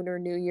Lunar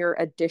New Year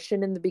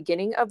edition in the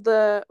beginning of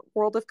the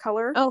World of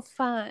Color. Oh,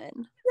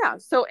 fun. Yeah.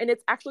 So, and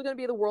it's actually going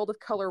to be the World of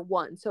Color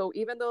 1. So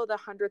even though the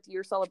 100th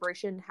year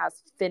celebration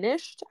has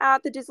finished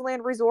at the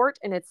Disneyland Resort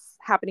and it's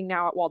happening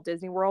now at Walt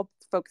Disney World,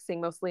 focusing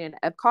mostly in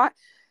Epcot,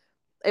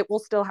 it will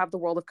still have the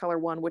World of Color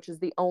 1, which is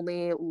the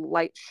only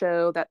light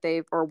show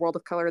or World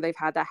of Color they've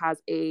had that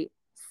has a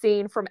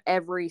scene from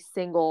every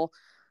single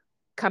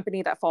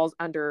company that falls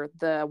under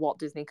the Walt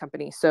Disney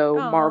Company. So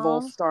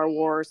Marvel, Star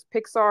Wars,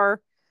 Pixar,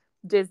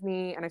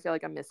 Disney, and I feel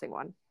like I'm missing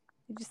one.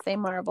 Did you say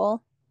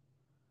Marvel?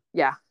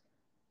 Yeah.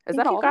 Is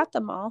that all? You got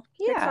them all.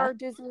 Yeah. Pixar,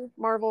 Disney,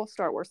 Marvel,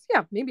 Star Wars.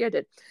 Yeah, maybe I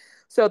did.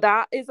 So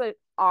that is an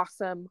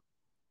awesome,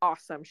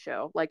 awesome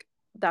show. Like,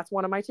 that's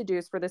one of my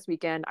to-dos for this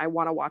weekend. I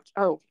want to watch.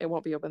 Oh, it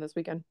won't be open this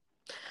weekend.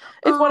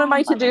 It's one of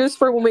my to-dos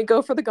for when we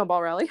go for the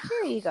Gumball Rally.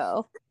 There you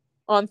go.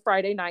 On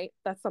Friday night.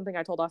 That's something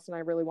I told Austin I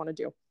really want to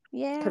do.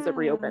 Yeah. Because it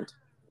reopened.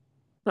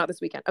 Not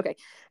this weekend. Okay.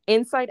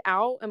 Inside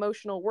Out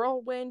Emotional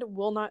Whirlwind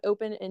will not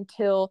open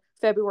until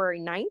February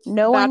 9th.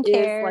 No one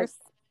cares.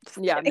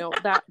 Yeah, no,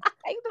 that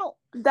I don't.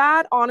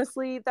 That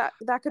honestly, that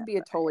could be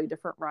a totally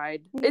different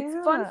ride. Yeah. It's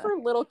fun for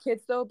little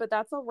kids though, but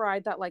that's a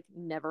ride that like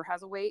never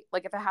has a wait.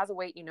 Like if it has a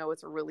wait,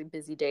 it's a really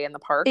busy day in the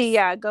parks.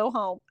 Yeah, go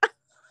home.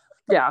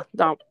 Yeah,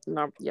 don't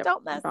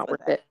mess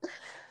with it.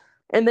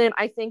 And then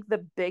I think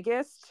the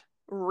biggest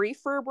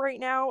refurb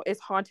right now is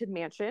Haunted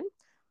Mansion.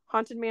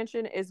 Haunted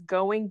Mansion is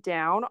going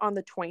down on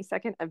the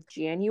 22nd of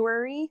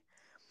January.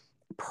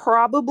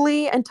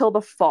 Probably until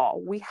the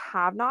fall. We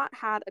have not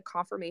had a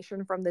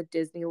confirmation from the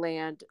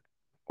Disneyland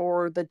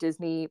or the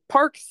Disney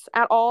parks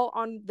at all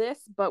on this,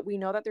 but we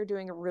know that they're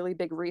doing a really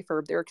big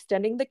refurb. They're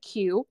extending the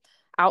queue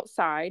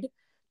outside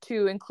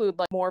to include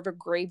like more of a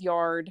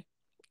graveyard.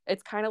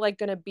 It's kind of like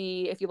going to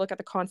be, if you look at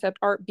the concept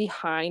art,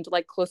 behind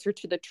like closer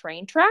to the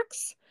train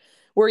tracks,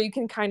 where you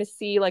can kind of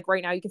see, like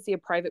right now you can see a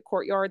private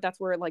courtyard. That's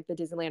where like the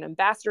Disneyland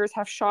ambassadors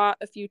have shot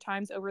a few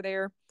times over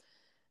there.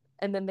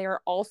 And then they're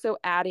also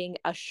adding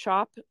a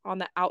shop on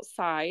the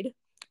outside,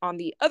 on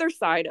the other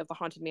side of the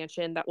Haunted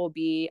Mansion, that will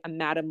be a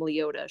Madame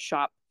Leota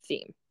shop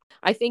theme.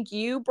 I think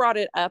you brought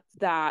it up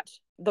that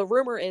the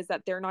rumor is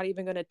that they're not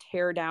even going to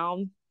tear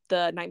down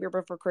the Nightmare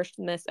Before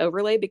Christmas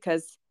overlay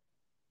because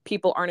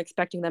people aren't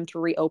expecting them to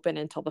reopen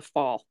until the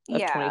fall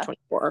of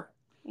 2024.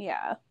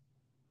 Yeah.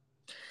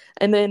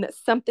 And then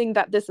something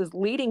that this is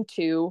leading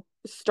to,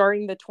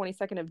 starting the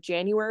 22nd of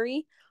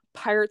January,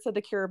 Pirates of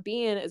the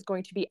Caribbean is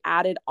going to be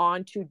added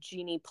on to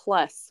Genie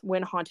Plus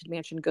when Haunted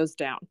Mansion goes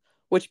down,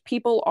 which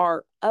people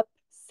are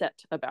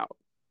upset about.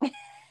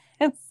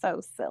 It's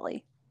so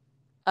silly.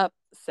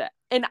 Upset.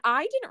 And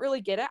I didn't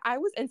really get it. I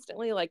was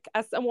instantly like,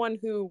 as someone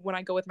who, when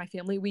I go with my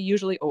family, we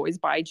usually always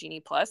buy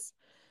Genie Plus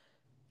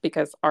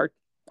because our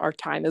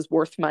time is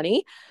worth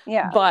money.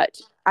 Yeah.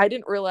 But I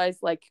didn't realize,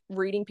 like,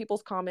 reading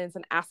people's comments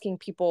and asking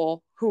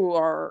people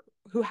who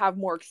have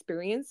more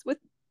experience with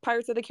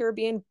Pirates of the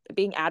Caribbean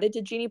being added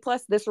to Genie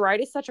Plus, this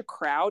ride is such a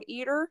crowd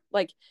eater.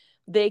 Like,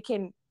 they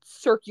can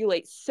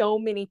circulate so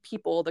many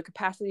people. The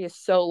capacity is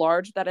so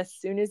large that as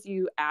soon as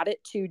you add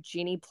it to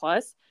Genie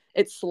Plus,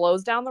 it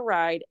slows down the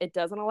ride. It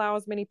doesn't allow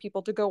as many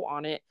people to go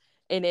on it,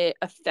 and it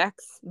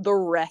affects the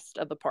rest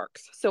of the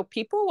parks. So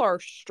people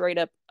are straight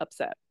up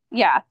upset.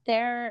 Yeah,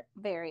 they're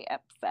very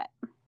upset.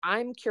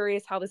 I'm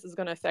curious how this is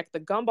going to affect the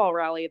Gumball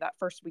Rally that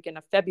first weekend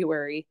of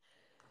February.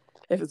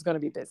 If it's going to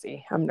be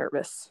busy. I'm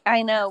nervous.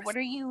 I know. What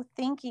are you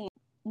thinking?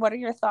 What are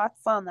your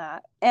thoughts on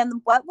that?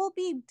 And what will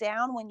be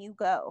down when you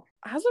go?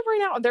 As of right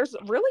now, there's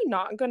really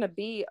not going to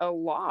be a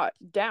lot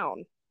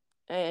down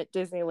at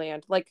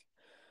Disneyland. Like,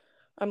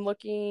 I'm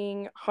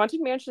looking,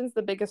 Haunted Mansion's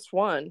the biggest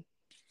one.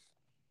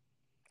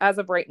 as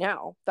of right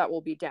now, that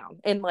will be down.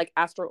 And like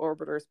astro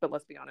orbiters, but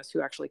let's be honest,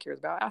 who actually cares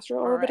about astro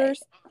orbiters?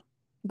 Right.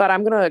 But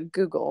I'm gonna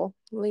Google,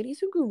 ladies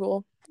who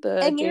Google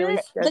the daily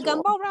schedule. The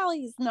Gumball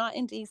Rally is not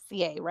in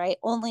DCA, right?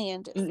 Only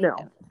in Disneyland. No.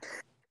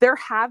 There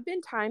have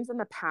been times in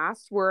the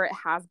past where it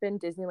has been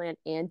Disneyland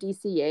and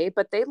DCA,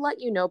 but they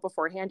let you know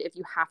beforehand if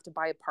you have to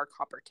buy a park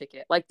hopper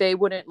ticket. Like they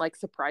wouldn't like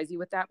surprise you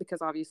with that,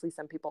 because obviously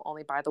some people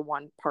only buy the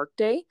one park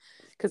day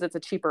because it's a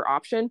cheaper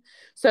option.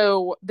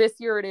 So this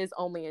year it is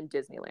only in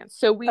Disneyland.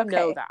 So we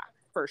know that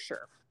for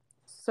sure.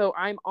 So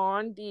I'm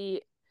on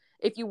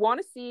if you want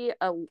to see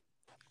a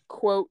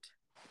quote,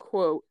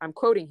 I'm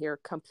quoting here,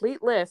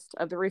 complete list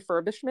of the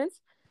refurbishments,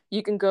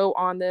 you can go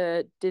on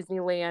the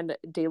Disneyland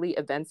daily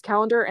events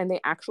calendar, and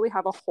they actually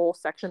have a whole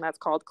section that's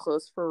called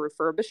closed for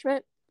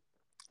refurbishment.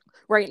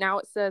 Right now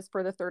it says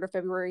for the 3rd of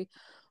February,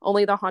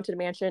 only the Haunted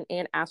Mansion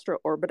and Astro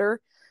Orbiter.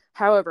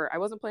 However, I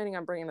wasn't planning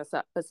on bringing this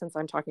up, but since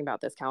I'm talking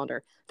about this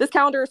calendar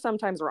is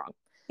sometimes wrong.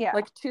 Yeah.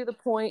 Like to the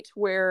point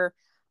where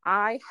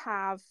I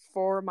have,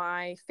 for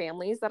my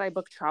families that I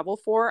book travel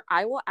for,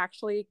 I will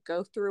actually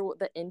go through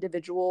the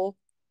individual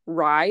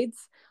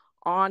rides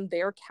on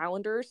their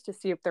calendars to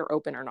see if they're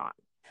open or not.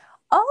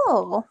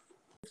 Oh.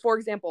 For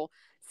example,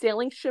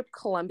 Sailing Ship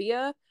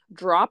Columbia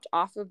dropped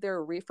off of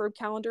their refurb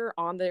calendar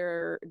on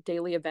their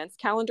daily events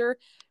calendar.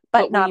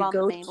 But not on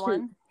the main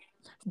one?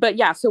 But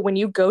yeah, so when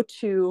you go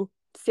to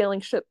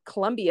Sailing Ship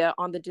Columbia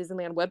on the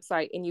Disneyland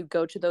website and you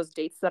go to those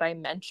dates that I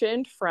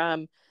mentioned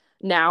from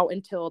now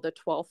until the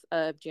 12th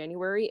of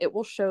January, it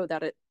will show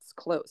that it's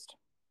closed.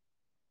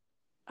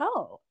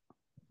 Oh.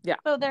 Yeah.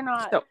 So they're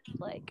not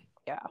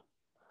yeah.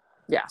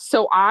 Yeah.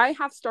 So I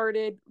have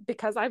started,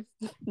 because I've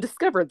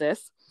discovered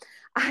this,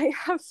 I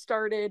have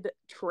started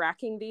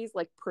tracking these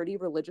like pretty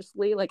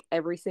religiously, like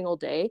every single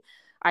day.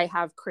 I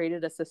have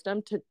created a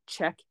system to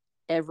check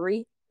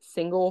every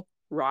single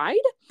ride.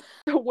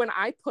 So when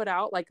I put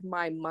out like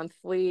my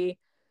monthly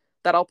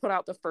that I'll put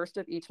out the 1st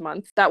of each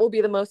month, that will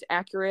be the most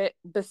accurate,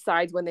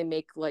 besides when they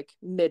make like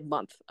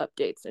mid-month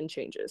updates and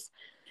changes.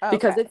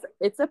 Because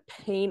it's a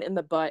pain in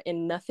the butt,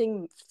 and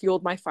nothing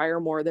fueled my fire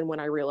more than when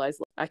I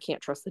realized I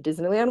can't trust the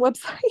Disneyland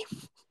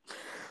website.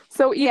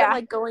 So even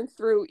like going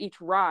through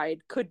each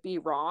ride could be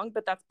wrong,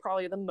 but that's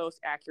probably the most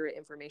accurate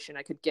information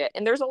I could get.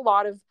 And there's a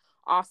lot of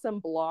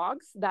awesome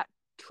blogs that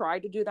try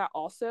to do that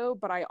also,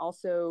 but I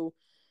also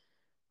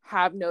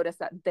have noticed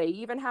that they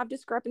even have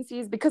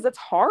discrepancies because it's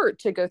hard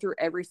to go through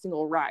every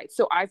single ride.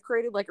 So I've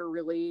created like a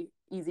really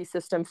easy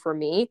system for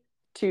me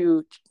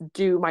to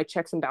do my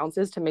checks and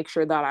balances to make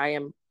sure that I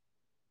am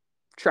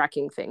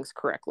tracking things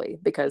correctly,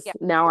 because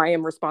now I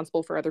am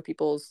responsible for other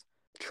people's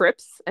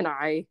trips and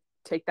I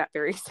take that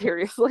very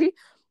seriously.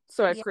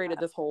 So I've created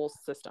this whole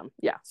system.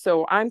 Yeah.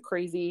 So I'm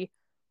crazy.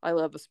 I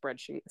love a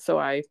spreadsheet. So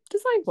I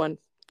designed one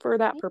for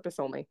that purpose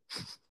only.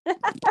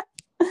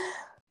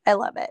 I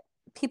love it.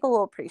 People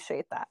will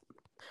appreciate that.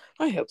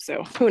 I hope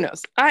so. Who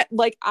knows?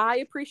 I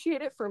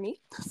appreciate it for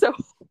me. So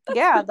that's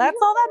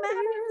all that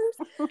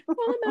matters. All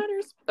that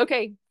matters.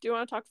 Okay. Do you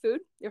want to talk food?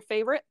 Your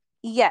favorite?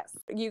 Yes.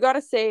 You got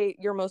to say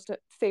your most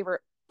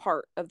favorite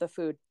part of the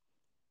food.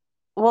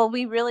 Well,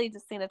 we really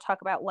just need to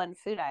talk about one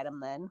food item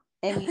then.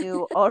 And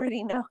you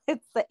already know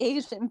it's the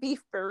Asian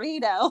beef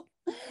burrito.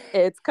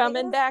 It's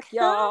coming back,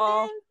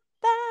 y'all.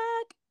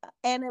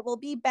 And it will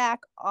be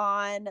back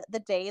on the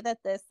day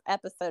that this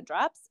episode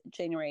drops,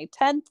 January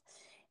 10th.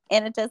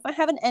 And it does not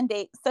have an end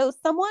date. So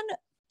someone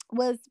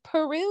was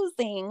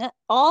perusing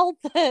all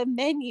the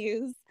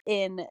menus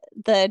in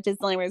the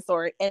Disneyland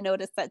Resort and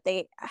noticed that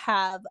they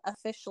have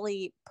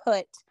officially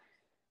put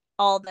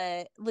all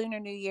the Lunar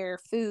New Year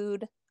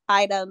food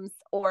items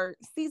or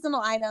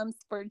seasonal items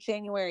for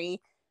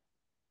January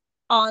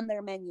on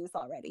their menus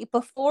already.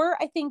 Before,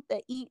 I think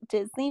the Eat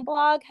Disney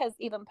blog has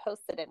even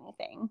posted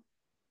anything.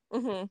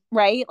 Mm-hmm.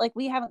 Right? Like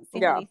we haven't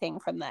seen anything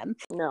from them.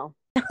 No.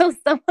 So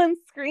someone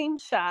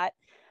screenshot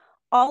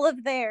all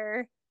of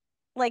their,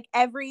 like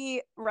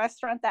every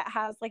restaurant that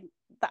has like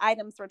the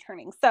items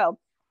returning. So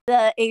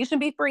the Asian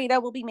beef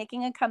burrito will be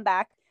making a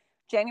comeback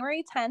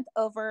January 10th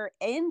over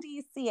in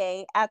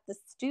DCA at the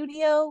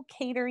Studio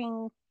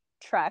Catering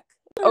Truck.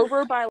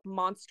 Over by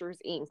Monsters,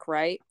 Inc.,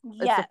 right?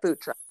 Yes. It's a food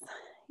truck.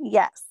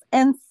 Yes.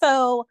 And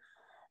so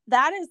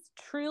that is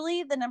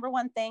truly the number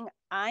one thing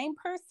I'm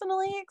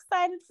personally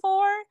excited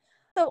for.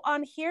 So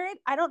on here,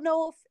 I don't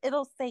know if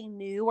it'll say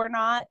new or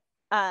not.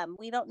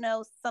 We don't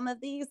know. Some of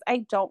these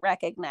I don't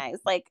recognize.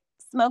 Like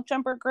Smoke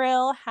Jumper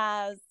Grill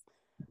has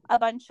a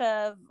bunch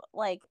of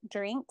like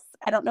drinks.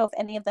 I don't know if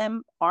any of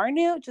them are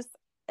new. It just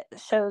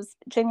shows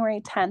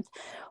January 10th.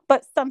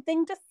 But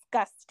something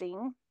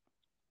disgusting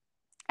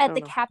at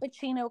the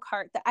cappuccino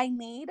cart that I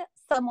need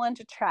someone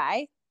to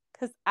try,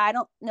 because I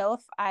don't know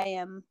if I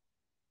am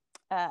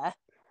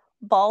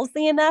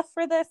ballsy enough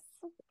for this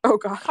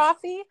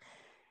coffee.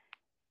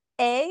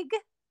 Egg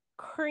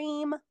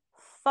cream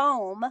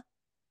foam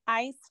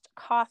iced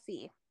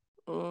coffee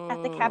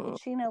at the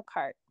cappuccino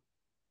cart.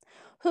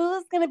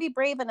 Who's going to be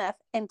brave enough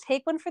and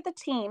take one for the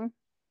team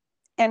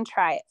and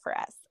try it for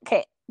us?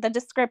 Okay, the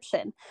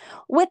description.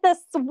 With a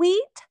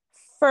sweet,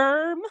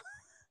 firm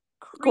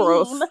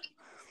Gross. cream.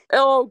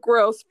 Oh,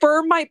 gross.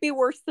 Firm might be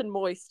worse than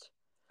moist.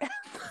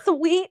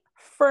 Sweet,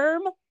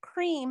 firm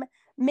cream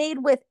made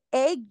with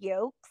egg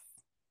yolks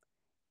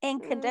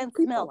and condensed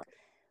milk.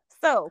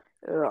 So,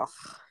 ugh.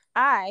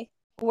 I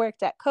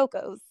worked at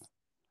Coco's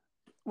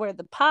where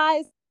the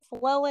pie's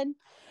flowing.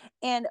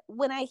 And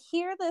when I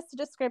hear this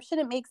description,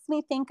 it makes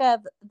me think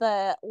of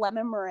the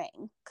lemon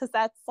meringue, because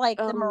that's like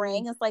the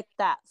meringue is like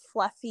that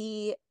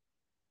fluffy,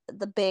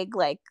 the big,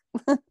 like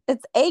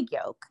it's egg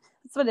yolk.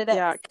 That's what it is.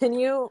 Yeah. Can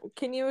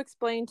you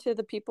explain to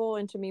the people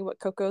and to me what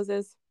Coco's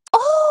is?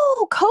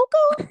 Oh,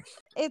 Coco's.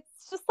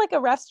 It's just like a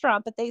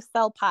restaurant, but they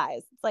sell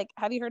pies. It's like,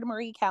 have you heard of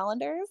Marie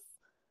Callender's?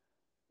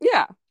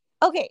 Yeah.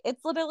 Okay,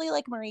 it's literally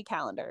like Marie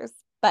Callender's,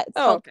 but it's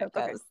called okay,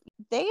 Coco's. Okay.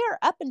 They are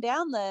up and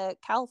down the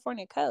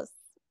California coast.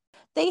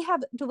 They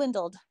have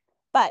dwindled.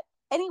 But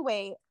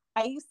anyway,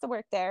 I used to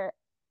work there,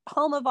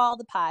 home of all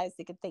the pies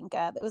you could think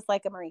of. It was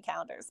like a Marie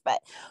Callender's.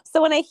 But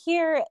so when I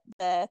hear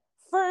the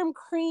firm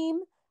cream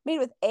made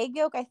with egg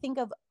yolk, I think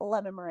of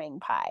lemon meringue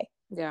pie.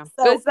 Yeah.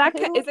 So is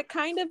it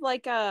kind of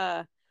like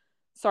a,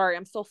 sorry,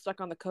 I'm still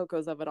stuck on the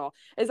Coco's of it all.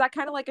 Is that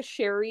kind of like a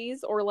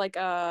Sherry's or like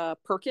a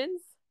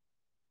Perkins?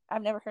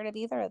 I've never heard of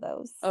either of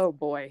those. Oh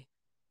boy.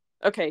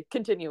 Okay,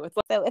 continue. It's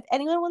like, so if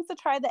anyone wants to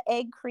try the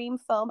egg cream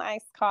foam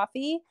iced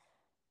coffee,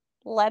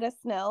 let us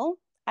know.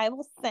 I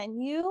will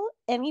send you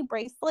any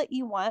bracelet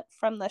you want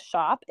from the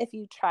shop if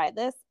you try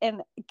this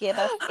and give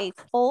us a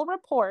full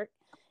report.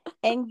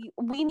 And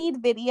we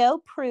need video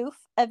proof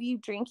of you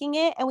drinking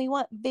it, and we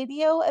want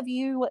video of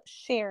you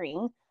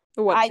sharing.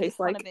 what I it tastes just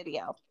want like. a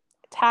video.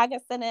 Tag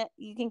us in it.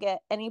 You can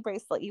get any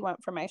bracelet you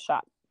want from my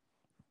shop.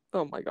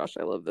 Oh my gosh,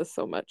 I love this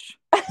so much.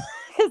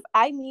 Because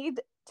I need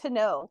to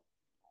know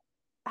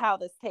how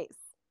this tastes.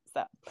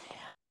 So,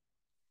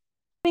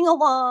 moving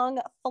along,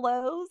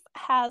 Flo's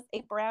has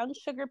a brown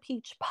sugar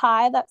peach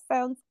pie that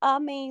sounds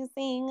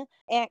amazing.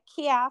 And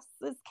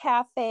Kios's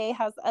Cafe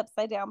has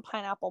upside down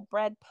pineapple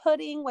bread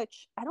pudding,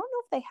 which I don't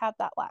know if they had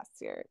that last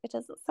year. It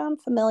doesn't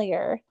sound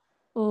familiar.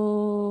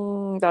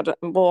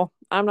 Well,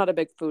 I'm not a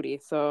big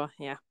foodie, so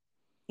yeah.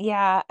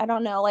 Yeah, I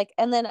don't know. Like,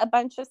 and then a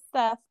bunch of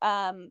stuff,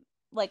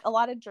 like a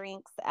lot of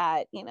drinks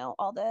at,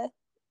 all the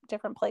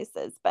different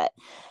places. But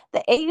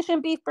the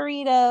Asian beef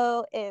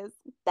burrito is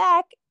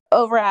back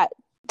over at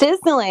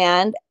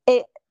Disneyland.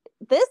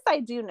 This I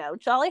do know.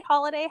 Jolly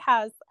Holiday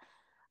has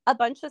a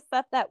bunch of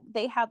stuff that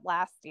they had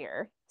last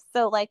year.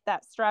 So like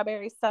that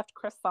strawberry stuffed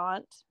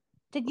croissant.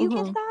 Did you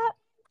get that?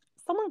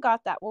 Someone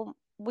got that when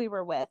we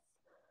were with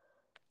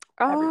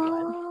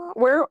everyone.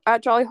 Where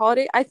at Jolly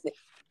Holiday?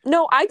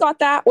 No, I got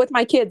that with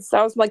my kids.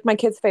 That was like my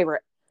kid's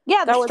favorite.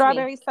 Yeah, that the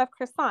strawberry stuffed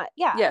croissant.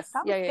 Yeah. Yes.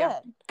 That was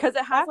good. Because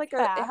it has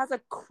it has a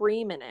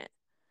cream in it.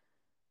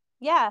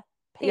 Yeah.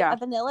 A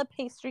vanilla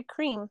pastry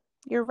cream.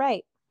 You're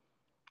right.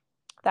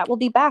 That will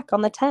be back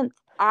on the 10th.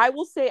 I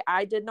will say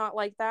I did not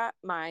like that.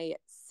 My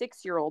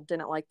 6-year-old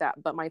didn't like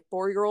that, but my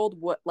 4-year-old,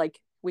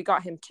 we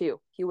got him too.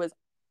 He was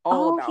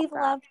all about that. He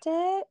loved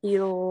it. He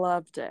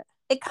loved it.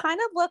 It kind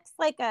of looks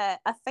like a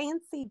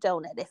fancy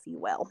donut, if you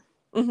will.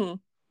 Mm-hmm.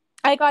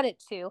 I got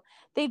it too.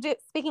 They do.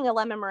 Speaking of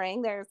lemon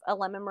meringue, there's a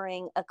lemon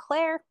meringue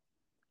eclair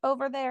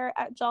over there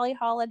at Jolly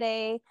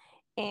Holiday,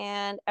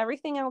 and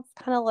everything else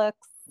kind of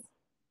looks.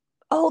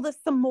 Oh, the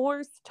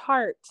s'mores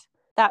tart.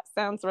 That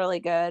sounds really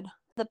good.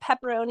 The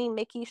pepperoni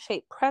Mickey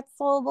shaped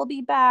pretzel will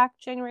be back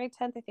January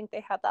 10th. I think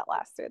they had that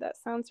last year. That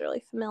sounds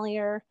really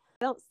familiar.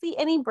 I don't see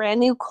any brand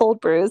new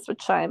cold brews,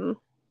 which I'm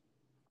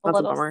a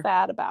little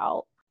sad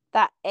about.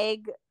 That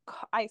egg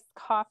iced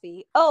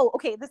coffee. Oh,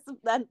 okay. This is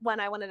the one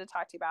I wanted to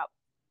talk to you about.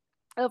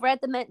 Over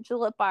at the Mint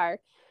Julep Bar,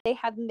 they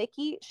have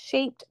Mickey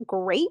shaped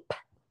grape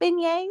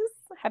beignets.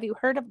 Have you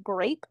heard of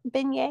grape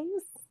beignets?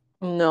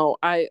 No,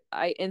 I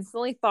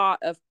instantly thought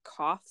of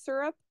cough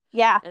syrup.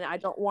 Yeah. And I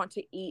don't want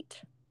to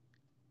eat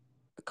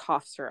the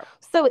cough syrup.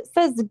 So it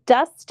says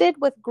dusted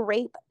with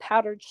grape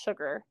powdered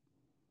sugar.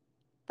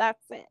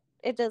 That's it.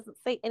 It doesn't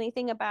say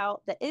anything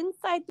about the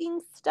inside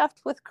being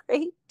stuffed with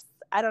grapes.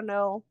 I don't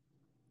know.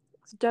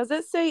 Does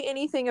it say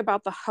anything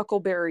about the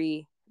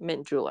huckleberry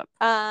mint julep?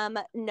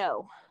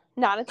 No.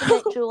 Not at the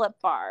Mint Julep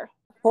Bar.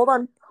 Hold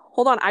on.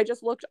 I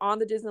just looked on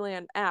the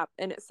Disneyland app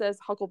and it says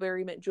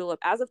huckleberry mint julep.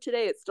 As of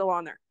today, it's still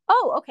on there.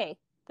 Oh, okay.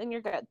 Then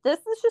you're good. This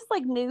is just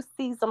like new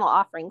seasonal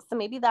offerings. So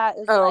maybe that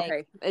is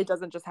okay. It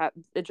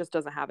just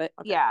doesn't have it.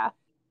 Okay. Yeah.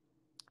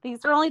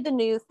 These are only the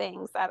new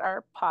things that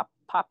are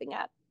popping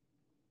up.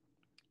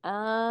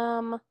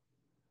 And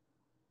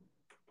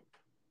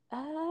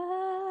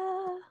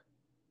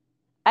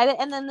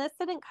then this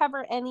didn't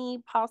cover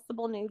any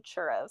possible new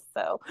churros.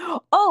 So,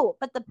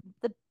 but the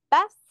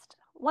best,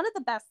 one of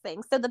the best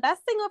things. So the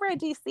best thing over at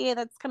DCA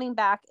that's coming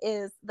back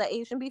is the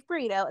Asian beef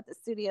burrito at the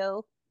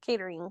studio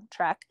catering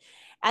truck.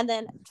 And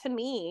then to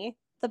me,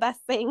 the best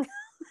thing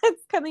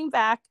that's coming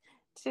back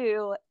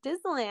to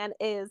Disneyland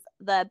is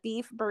the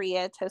beef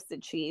burrito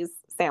toasted cheese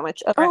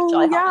sandwich over at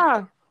Jolly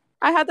Holiday.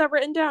 I had that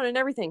written down and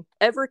everything.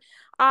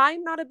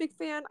 I'm not a big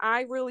fan.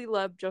 I really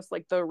love just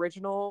like the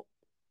original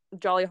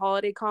Jolly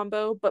Holiday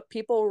combo, but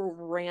people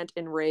rant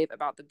and rave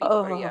about the beef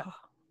burrito.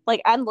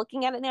 Like, I'm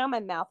looking at it now, my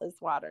mouth is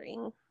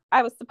watering.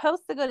 I was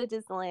supposed to go to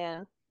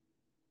Disneyland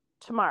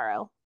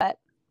tomorrow, but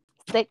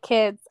sick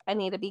kids, I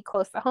need to be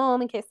close to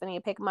home in case I need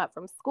to pick them up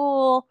from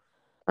school.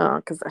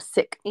 Because they're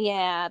sick.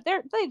 Yeah,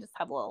 they just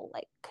have a little,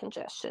 like,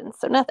 congestion,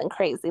 so nothing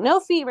crazy, no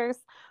fevers.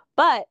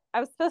 But I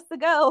was supposed to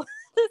go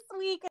this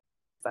week.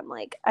 So I'm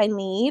like, I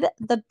need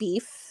the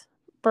beef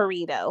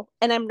burrito,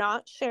 and I'm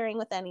not sharing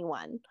with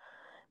anyone.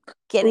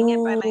 Getting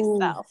it by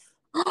myself.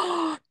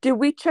 Did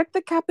we check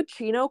the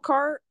cappuccino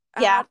cart?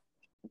 Yeah.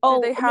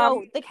 Oh, they have...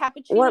 no, the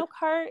cappuccino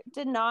cart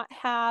did not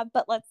have,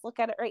 but let's look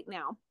at it right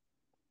now.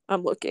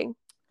 I'm looking.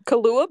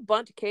 Kahlua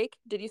bundt cake.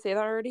 Did you say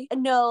that already?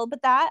 No,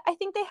 but that, I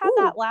think they had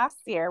that last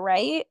year,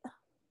 right?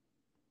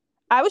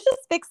 I was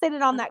just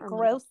fixated on that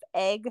gross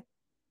egg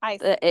ice.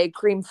 The egg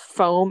cream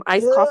foam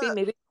iced coffee.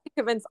 Maybe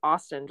convince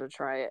Austin to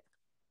try it.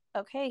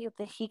 Okay,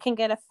 he can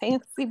get a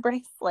fancy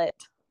bracelet.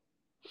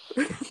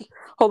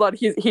 Hold on,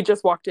 he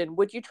just walked in.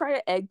 Would you try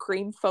an egg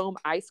cream foam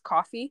iced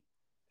coffee?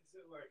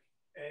 Is it like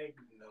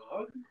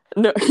eggnog?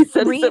 No, he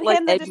said read it's like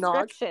him the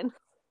eggnog. description.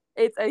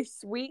 It's a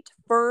sweet,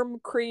 firm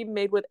cream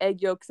made with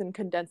egg yolks and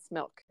condensed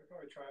milk. I'd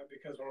probably try it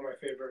because one of my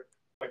favorite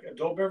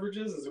adult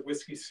beverages is a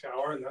whiskey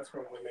sour, and that's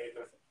normally made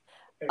with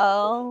egg.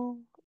 Oh.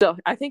 So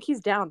I think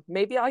he's down.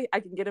 Maybe I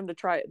can get him to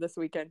try it this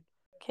weekend.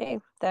 Okay,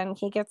 then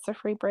he gets a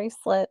free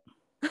bracelet.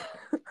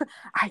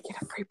 I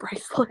get a free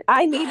bracelet.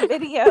 I need a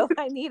video.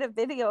 I need a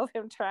video of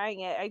him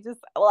trying it.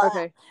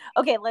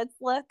 Okay, let's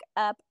look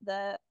up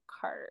the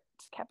cart.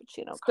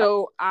 Cappuccino cart.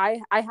 So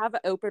I have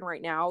it open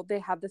right now. They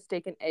have the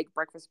steak and egg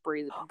breakfast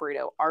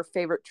burrito. Our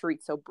favorite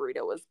chorizo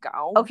burrito is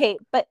gone. Okay,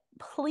 but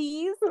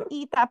please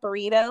eat that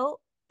burrito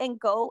and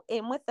go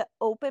in with an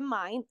open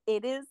mind.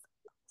 It is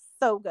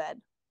so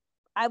good.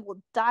 I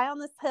will die on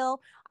this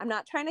hill. I'm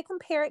not trying to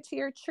compare it to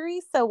your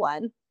chorizo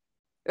one.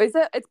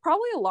 It's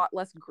probably a lot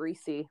less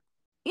greasy.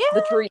 Yeah.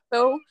 The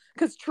chorizo,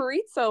 because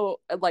chorizo,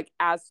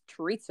 as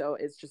chorizo,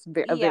 is just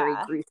a very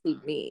greasy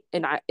meat,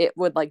 and it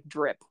would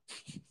drip.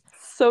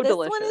 So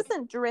delicious. This one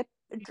isn't drip.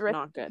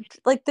 Not good.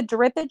 Like the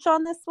drippage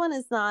on this one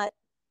is not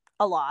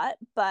a lot,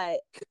 but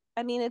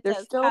I mean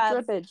There's still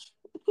drippage.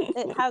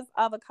 It has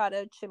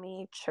avocado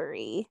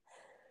chimichurri.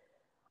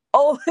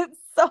 Oh, it's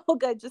so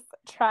good. Just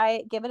try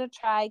it. Give it a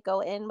try.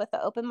 Go in with an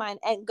open mind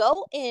and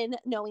go in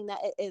knowing that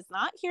it is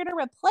not here to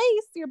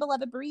replace your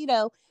beloved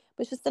burrito,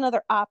 but it's just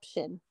another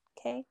option.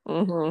 Okay?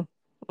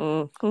 Mm-hmm.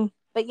 Mm-hmm.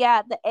 But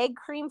yeah, the egg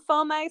cream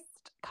foam iced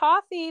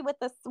coffee with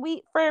the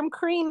sweet, firm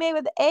cream made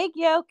with egg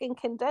yolk and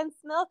condensed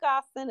milk,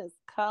 Austin, is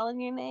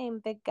calling your name,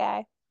 big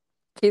guy.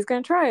 He's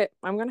going to try it.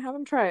 I'm going to have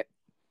him try it.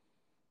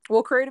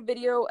 We'll create a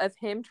video of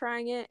him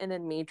trying it and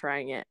then me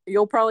trying it.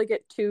 You'll probably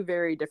get two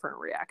very different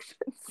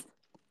reactions.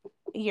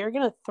 You're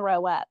going to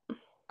throw up.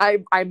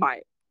 I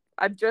might.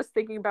 I'm just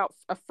thinking about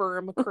a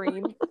firm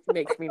cream.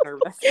 Makes me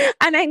nervous.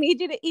 And I need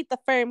you to eat the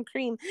firm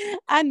cream.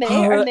 I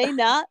may or may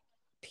not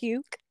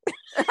puke.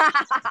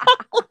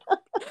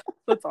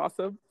 That's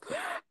awesome.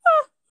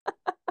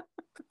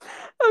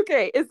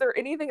 Okay, is there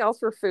anything else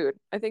for food?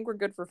 I think we're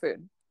good for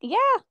food. Yeah.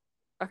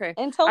 Okay.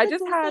 Until the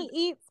Disney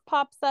Eats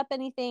pops up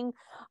anything.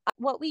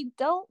 What we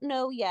don't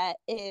know yet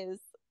is,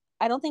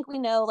 I don't think we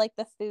know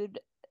the food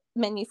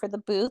menu for the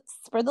booths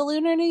for the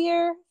Lunar New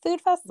Year Food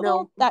Festival.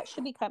 No. That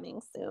should be coming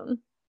soon.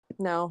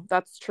 No,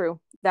 that's true.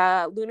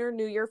 The Lunar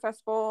New Year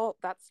Festival,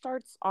 that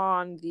starts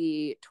on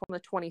the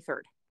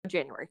 23rd of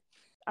January.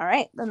 All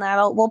right, then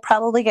we'll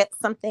probably get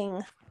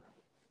something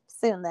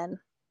soon then.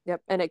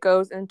 Yep, and it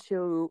goes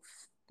into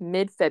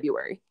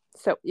mid-February.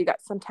 So you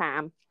got some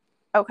time.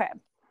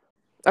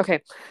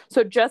 Okay,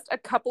 so just a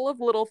couple of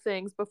little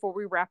things before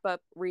we wrap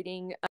up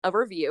reading a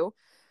review.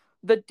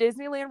 The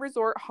Disneyland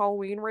Resort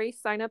Halloween race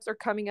signups are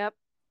coming up.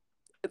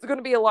 It's going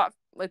to be a lot.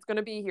 It's going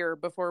to be here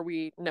before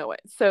we know it.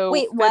 So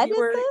wait, what is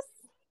this?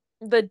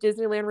 The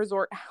Disneyland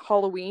Resort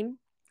Halloween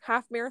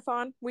half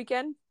marathon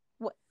weekend.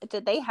 What,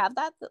 did they have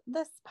that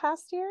this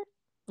past year?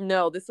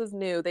 No, this is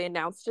new. They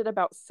announced it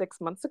about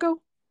 6 months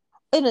ago.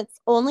 And it's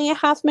only a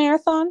half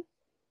marathon?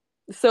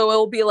 So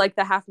it'll be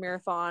the half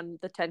marathon,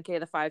 the 10K,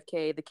 the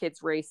 5K, the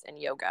kids race, and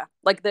yoga.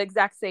 The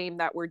exact same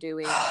that we're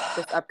doing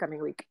this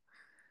upcoming week.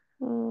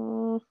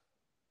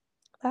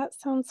 That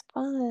sounds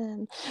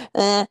fun.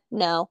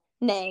 No,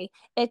 nay,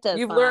 it does.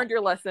 You've learned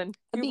your lesson.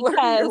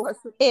 Because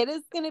it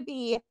is going to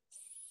be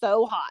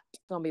so hot.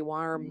 It's going to be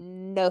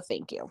warm. No,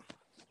 thank you.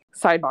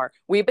 Sidebar.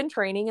 We've been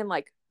training in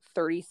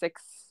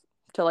 36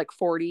 to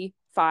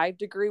 45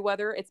 degree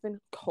weather. It's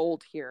been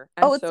cold here.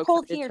 It's so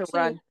cold here too.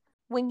 Run.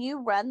 When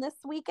you run this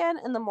weekend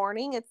in the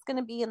morning, it's going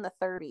to be in the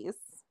 30s.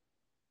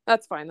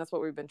 That's fine. That's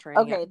what we've been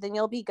training. Okay, then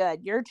you'll be good.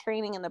 You're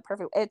training in the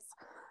perfect. It's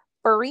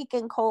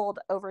freaking cold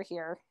over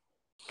here.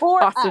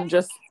 Austin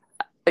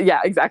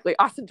exactly.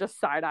 Austin just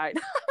side-eyed.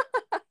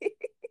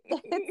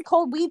 It's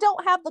cold. We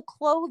don't have the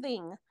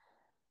clothing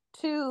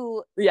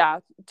to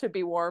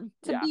be warm.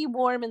 Be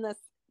warm in this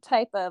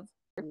type of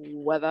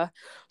weather.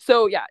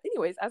 So yeah,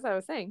 anyways, as I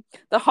was saying,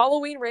 the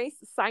Halloween race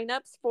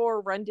signups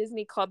for Run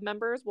Disney Club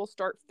members will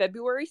start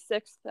February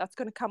 6th. That's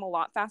going to come a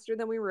lot faster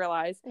than we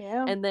realize.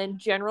 Yeah. And then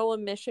general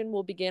admission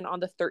will begin on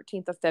the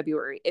 13th of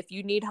February. If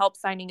you need help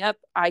signing up,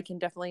 I can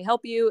definitely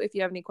help you. If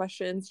you have any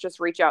questions, just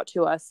reach out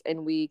to us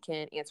and we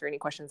can answer any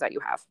questions that you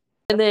have.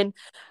 And then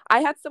I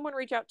had someone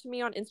reach out to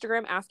me on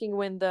Instagram asking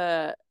when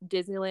the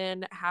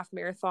Disneyland half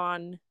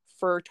marathon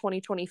for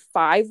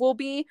 2025 will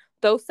be.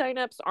 Those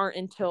signups aren't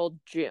until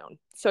June.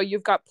 So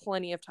you've got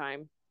plenty of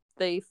time.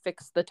 They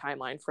fixed the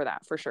timeline for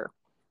that for sure.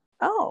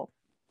 Oh,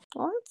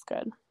 well, that's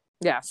good.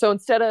 Yeah. So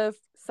instead of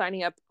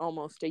signing up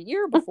almost a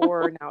year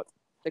before, now it's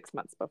 6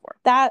 months before.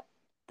 That's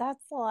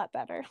a lot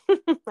better,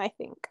 I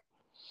think.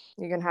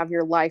 You can have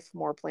your life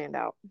more planned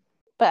out.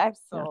 But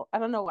I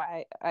don't know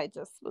why I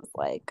just was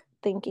like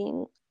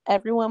thinking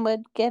everyone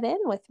would get in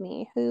with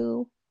me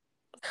who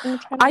was going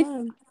to try to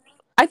run.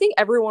 I think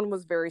everyone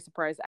was very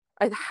surprised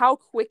at how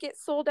quick it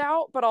sold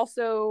out, but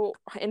also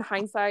in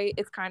hindsight,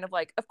 it's kind of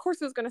like, of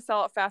course it was going to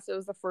sell out fast. It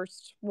was the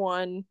first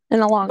one in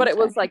a long but time. It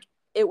was like,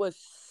 it was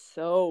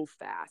so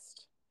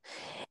fast.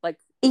 Like,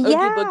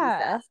 yeah.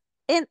 Fast.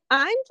 And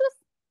I'm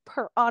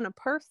just, on a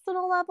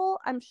personal level,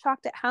 I'm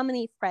shocked at how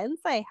many friends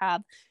I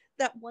have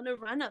that want to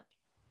run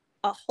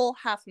a whole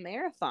half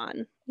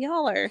marathon.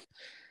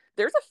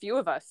 There's a few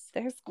of us.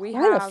 There's quite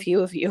a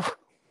few of you.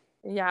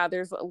 Yeah,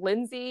 there's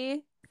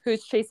Lindsay,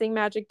 who's chasing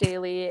Magic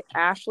Daily,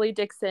 Ashley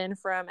Dixon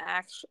from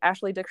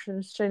Ashley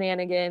Dixon's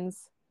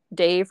Shenanigans,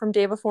 Dave from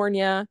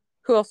Davifornia.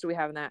 Who else do we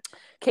have in that?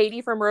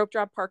 Katie from Rope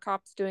Drop Park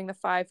Hops doing the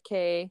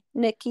 5K.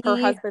 Nikki. Her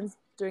husband's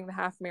doing the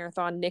half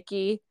marathon.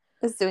 Nikki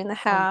is doing the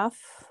half.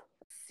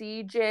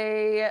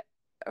 CJ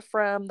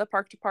from the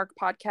Park to Park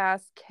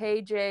podcast.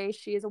 KJ,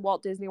 she is a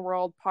Walt Disney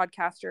World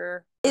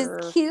podcaster. Is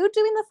Q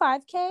doing the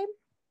 5K?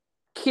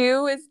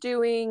 Q is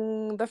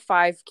doing the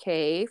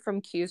 5K from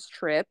Q's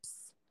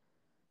trips.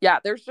 Yeah,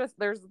 there's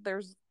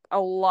a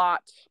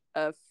lot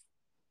of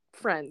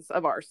friends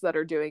of ours that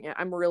are doing it.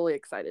 I'm really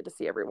excited to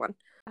see everyone.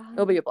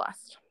 It'll be a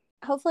blast.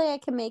 Hopefully I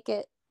can make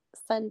it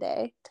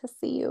Sunday to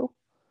see you.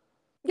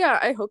 Yeah,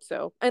 I hope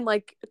so. And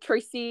like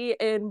Tracy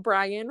and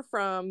Brian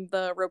from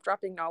the Rope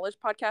Dropping Knowledge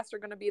podcast are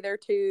going to be there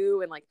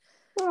too. And like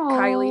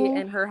Kylie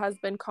and her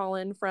husband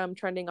Colin from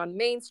Trending on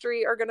Main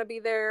Street are going to be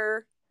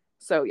there.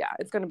 So yeah,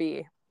 it's going to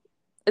be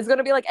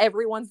like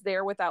everyone's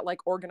there without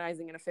like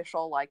organizing an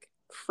official like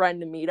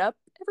friend meetup.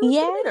 Everyone's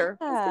going to be there. It's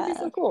going to be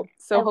so cool.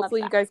 So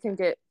hopefully you guys can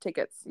get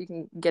tickets. You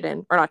can get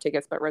in, or not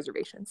tickets, but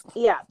reservations.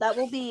 Yeah, that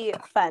will be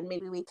fun.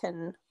 Maybe we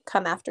can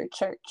come after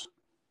church.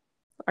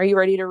 Are you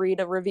ready to read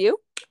a review?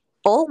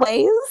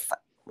 Always.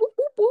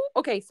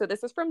 Okay, so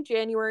this is from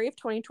January of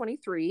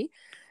 2023,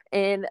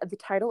 and the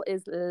title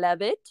is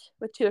Love It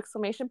with 2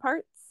 exclamation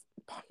points.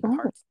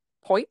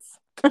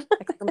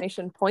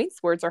 Exclamation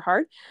points. Words are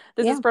hard.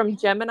 This is from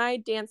Gemini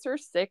Dancer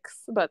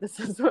 6, but this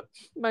is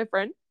my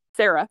friend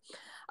Sarah.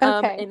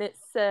 Okay. And it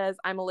says,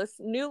 I'm a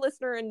new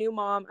listener and new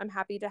mom. I'm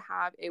happy to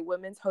have a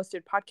women's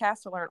hosted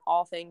podcast to learn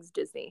all things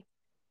Disney.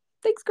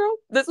 Thanks, girl.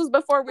 This was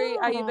before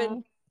I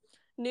even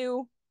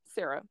knew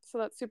Sarah, so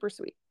that's super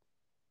sweet.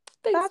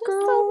 Thanks, that girl.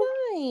 Is so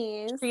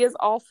nice. She is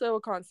also a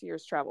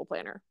concierge travel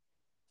planner.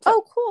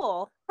 So,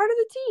 cool. Part of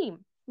the team.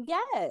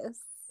 Yes.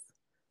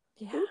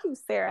 Yeah. Thank you,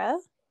 Sarah.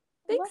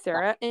 Thanks,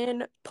 Sarah.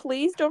 And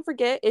please don't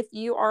forget, if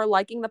you are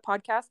liking the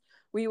podcast,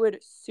 we would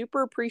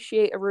super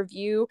appreciate a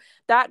review.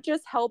 That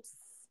just helps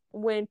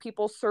when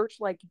people search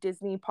like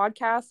Disney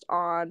podcast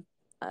on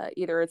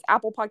either it's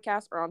Apple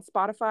Podcast or on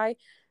Spotify.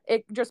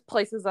 It just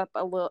places up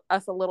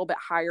us a little bit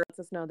higher. Lets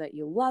us know that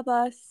you love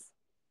us.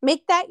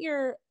 Make that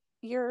your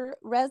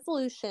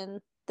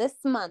resolution this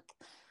month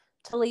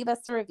to leave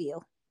us a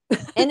review.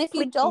 And if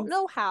you don't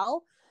know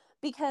how,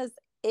 because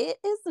it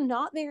is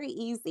not very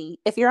easy.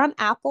 If you're on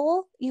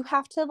Apple, you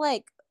have to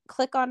like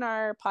click on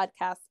our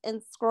podcast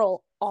and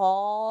scroll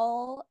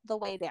all the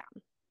way down.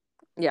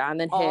 Yeah, and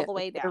then all hit the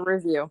way down. The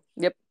review.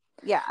 Yep.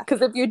 Yeah.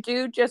 Because if you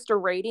do just a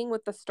rating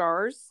with the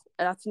stars,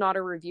 that's not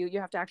a review. You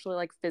have to actually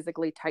like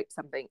physically type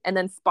something. And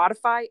then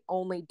Spotify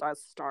only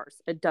does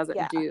stars. It doesn't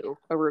do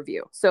a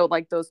review. So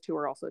like those two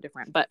are also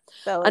different. But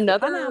so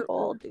another if you're on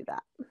Apple, do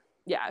that.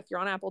 Yeah, if you're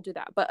on Apple, do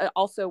that. But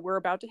also we're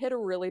about to hit a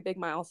really big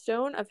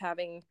milestone of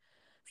having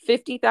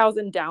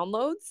 50,000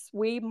 downloads.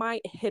 We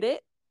might hit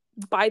it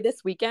by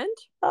this weekend.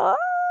 Oh,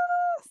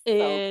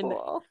 and so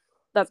cool.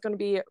 That's going to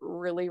be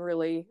really,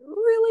 really,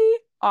 really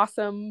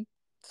awesome.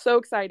 So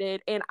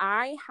excited. And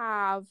I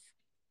have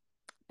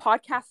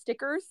podcast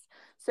stickers.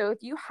 So if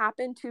you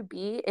happen to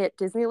be at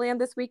Disneyland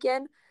this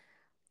weekend,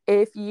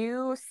 if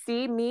you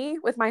see me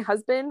with my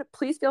husband,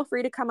 please feel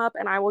free to come up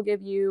and I will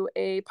give you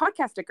a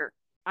podcast sticker.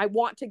 I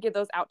want to give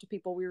those out to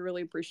people. We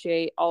really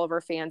appreciate all of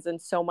our fans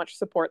and so much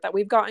support that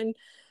we've gotten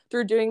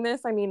through doing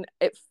this. I mean,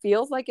 it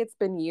feels like it's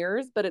been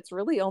years, but it's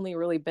really only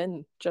really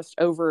been just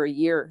over a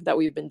year that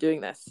we've been doing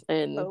this.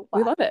 And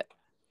we love it.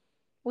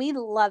 We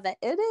love it.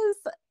 It is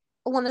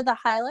one of the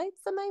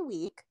highlights of my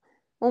week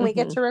when we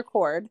get to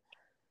record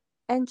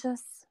and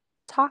just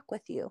talk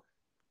with you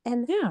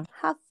and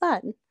have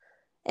fun.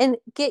 and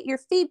get your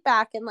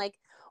feedback. And like,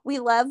 we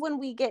love when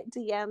we get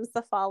DMs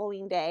the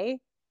following day.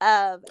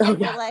 And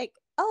we're like,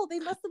 oh, they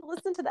must have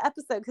listened to the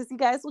episode, because you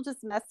guys will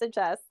just message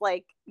us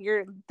like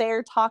you're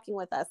there talking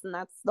with us. And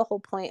that's the whole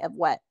point of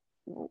what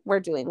we're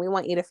doing. We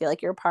want you to feel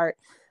like you're a part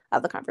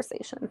of the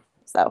conversation.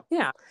 So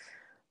yeah,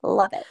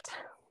 love it.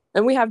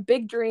 And we have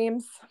big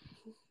dreams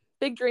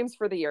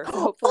for the year. So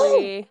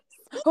hopefully.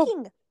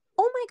 Oh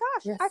my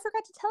gosh, yes. I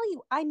forgot to tell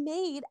you, I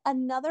made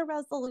another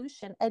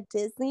resolution, a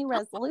Disney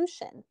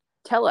resolution.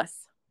 Tell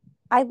us.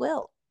 I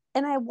will.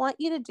 And I want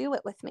you to do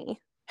it with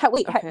me.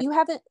 You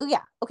haven't?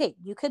 Yeah. Okay.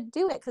 You could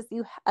do it because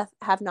you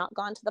have not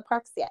gone to the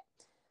parks yet.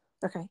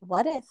 Okay.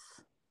 What if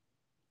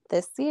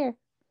this year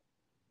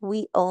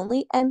we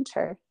only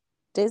enter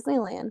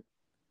Disneyland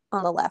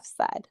on the left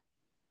side?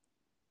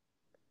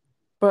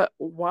 But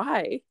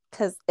why?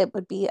 Because it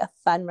would be a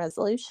fun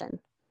resolution.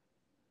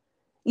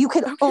 You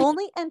could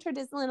only enter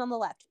Disneyland on the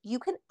left. You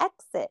can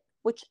exit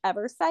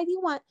whichever side you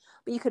want,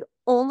 but you could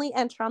only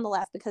enter on the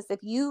left, because if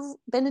you've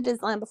been to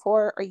Disneyland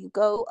before, or you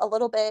go a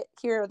little bit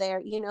here or there,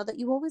 you know that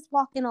you always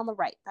walk in on the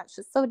right. That's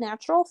just so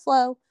natural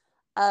flow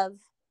of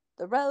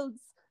the roads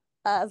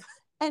of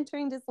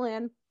entering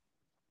Disneyland.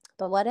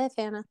 But what if,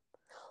 Anna?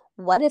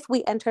 What if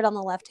we entered on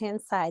the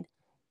left-hand side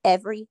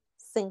every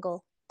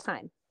single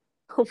time?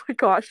 Oh my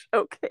gosh.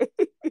 Okay.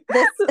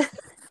 This is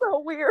so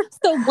weird.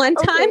 So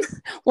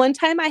one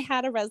time I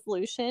had a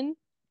resolution,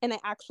 and I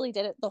actually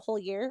did it the whole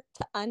year,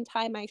 to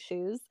untie my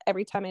shoes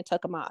every time I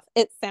took them off.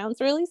 It sounds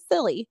really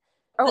silly.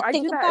 Oh, I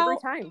do that every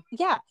time.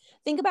 Yeah.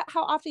 Think about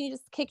how often you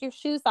just kick your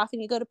shoes off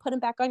and you go to put them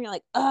back on. You're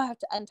like, oh, I have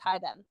to untie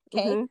them.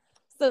 Okay. Mm-hmm.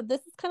 So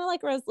this is kind of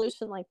like a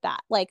resolution like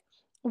that. Like,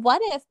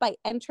 what if by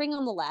entering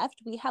on the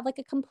left, we have like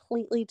a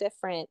completely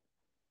different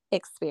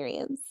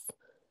experience?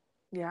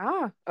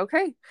 Yeah.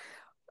 Okay.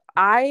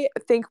 I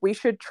think we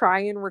should try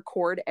and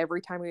record every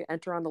time we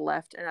enter on the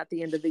left, and at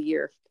the end of the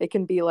year, it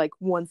can be like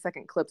 1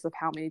 second clips of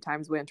how many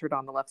times we entered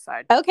on the left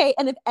side. Okay.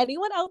 And if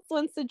anyone else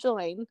wants to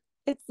join,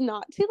 it's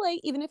not too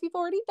late. Even if you've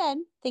already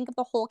been, think of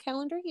the whole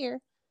calendar year.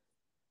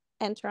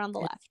 Enter on the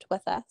left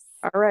with us.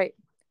 All right.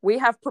 We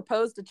have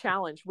proposed a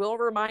challenge. We'll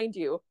remind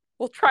you.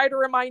 We'll try to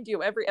remind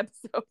you every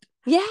episode.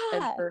 Yeah.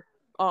 Enter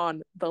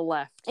on the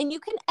left. And you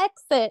can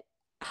exit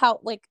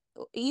like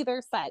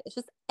either side. It's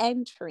just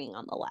entering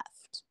on the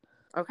left.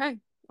 Okay.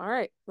 All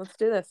right. Let's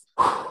do this.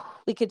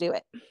 We could do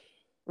it.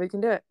 We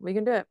can do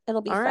it.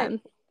 It'll be all fun. Right.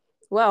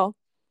 Well,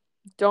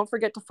 don't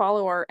forget to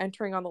follow our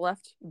Entering on the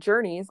Left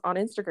journeys on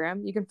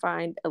Instagram. You can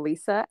find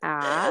Elisa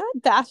at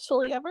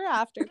Bashfully Ever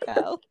After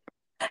Co.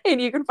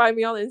 And you can find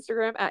me on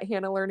Instagram at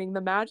Hannah Learning the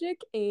Magic.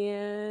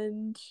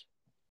 And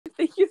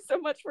thank you so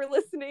much for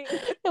listening.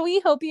 And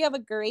we hope you have a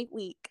great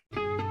week.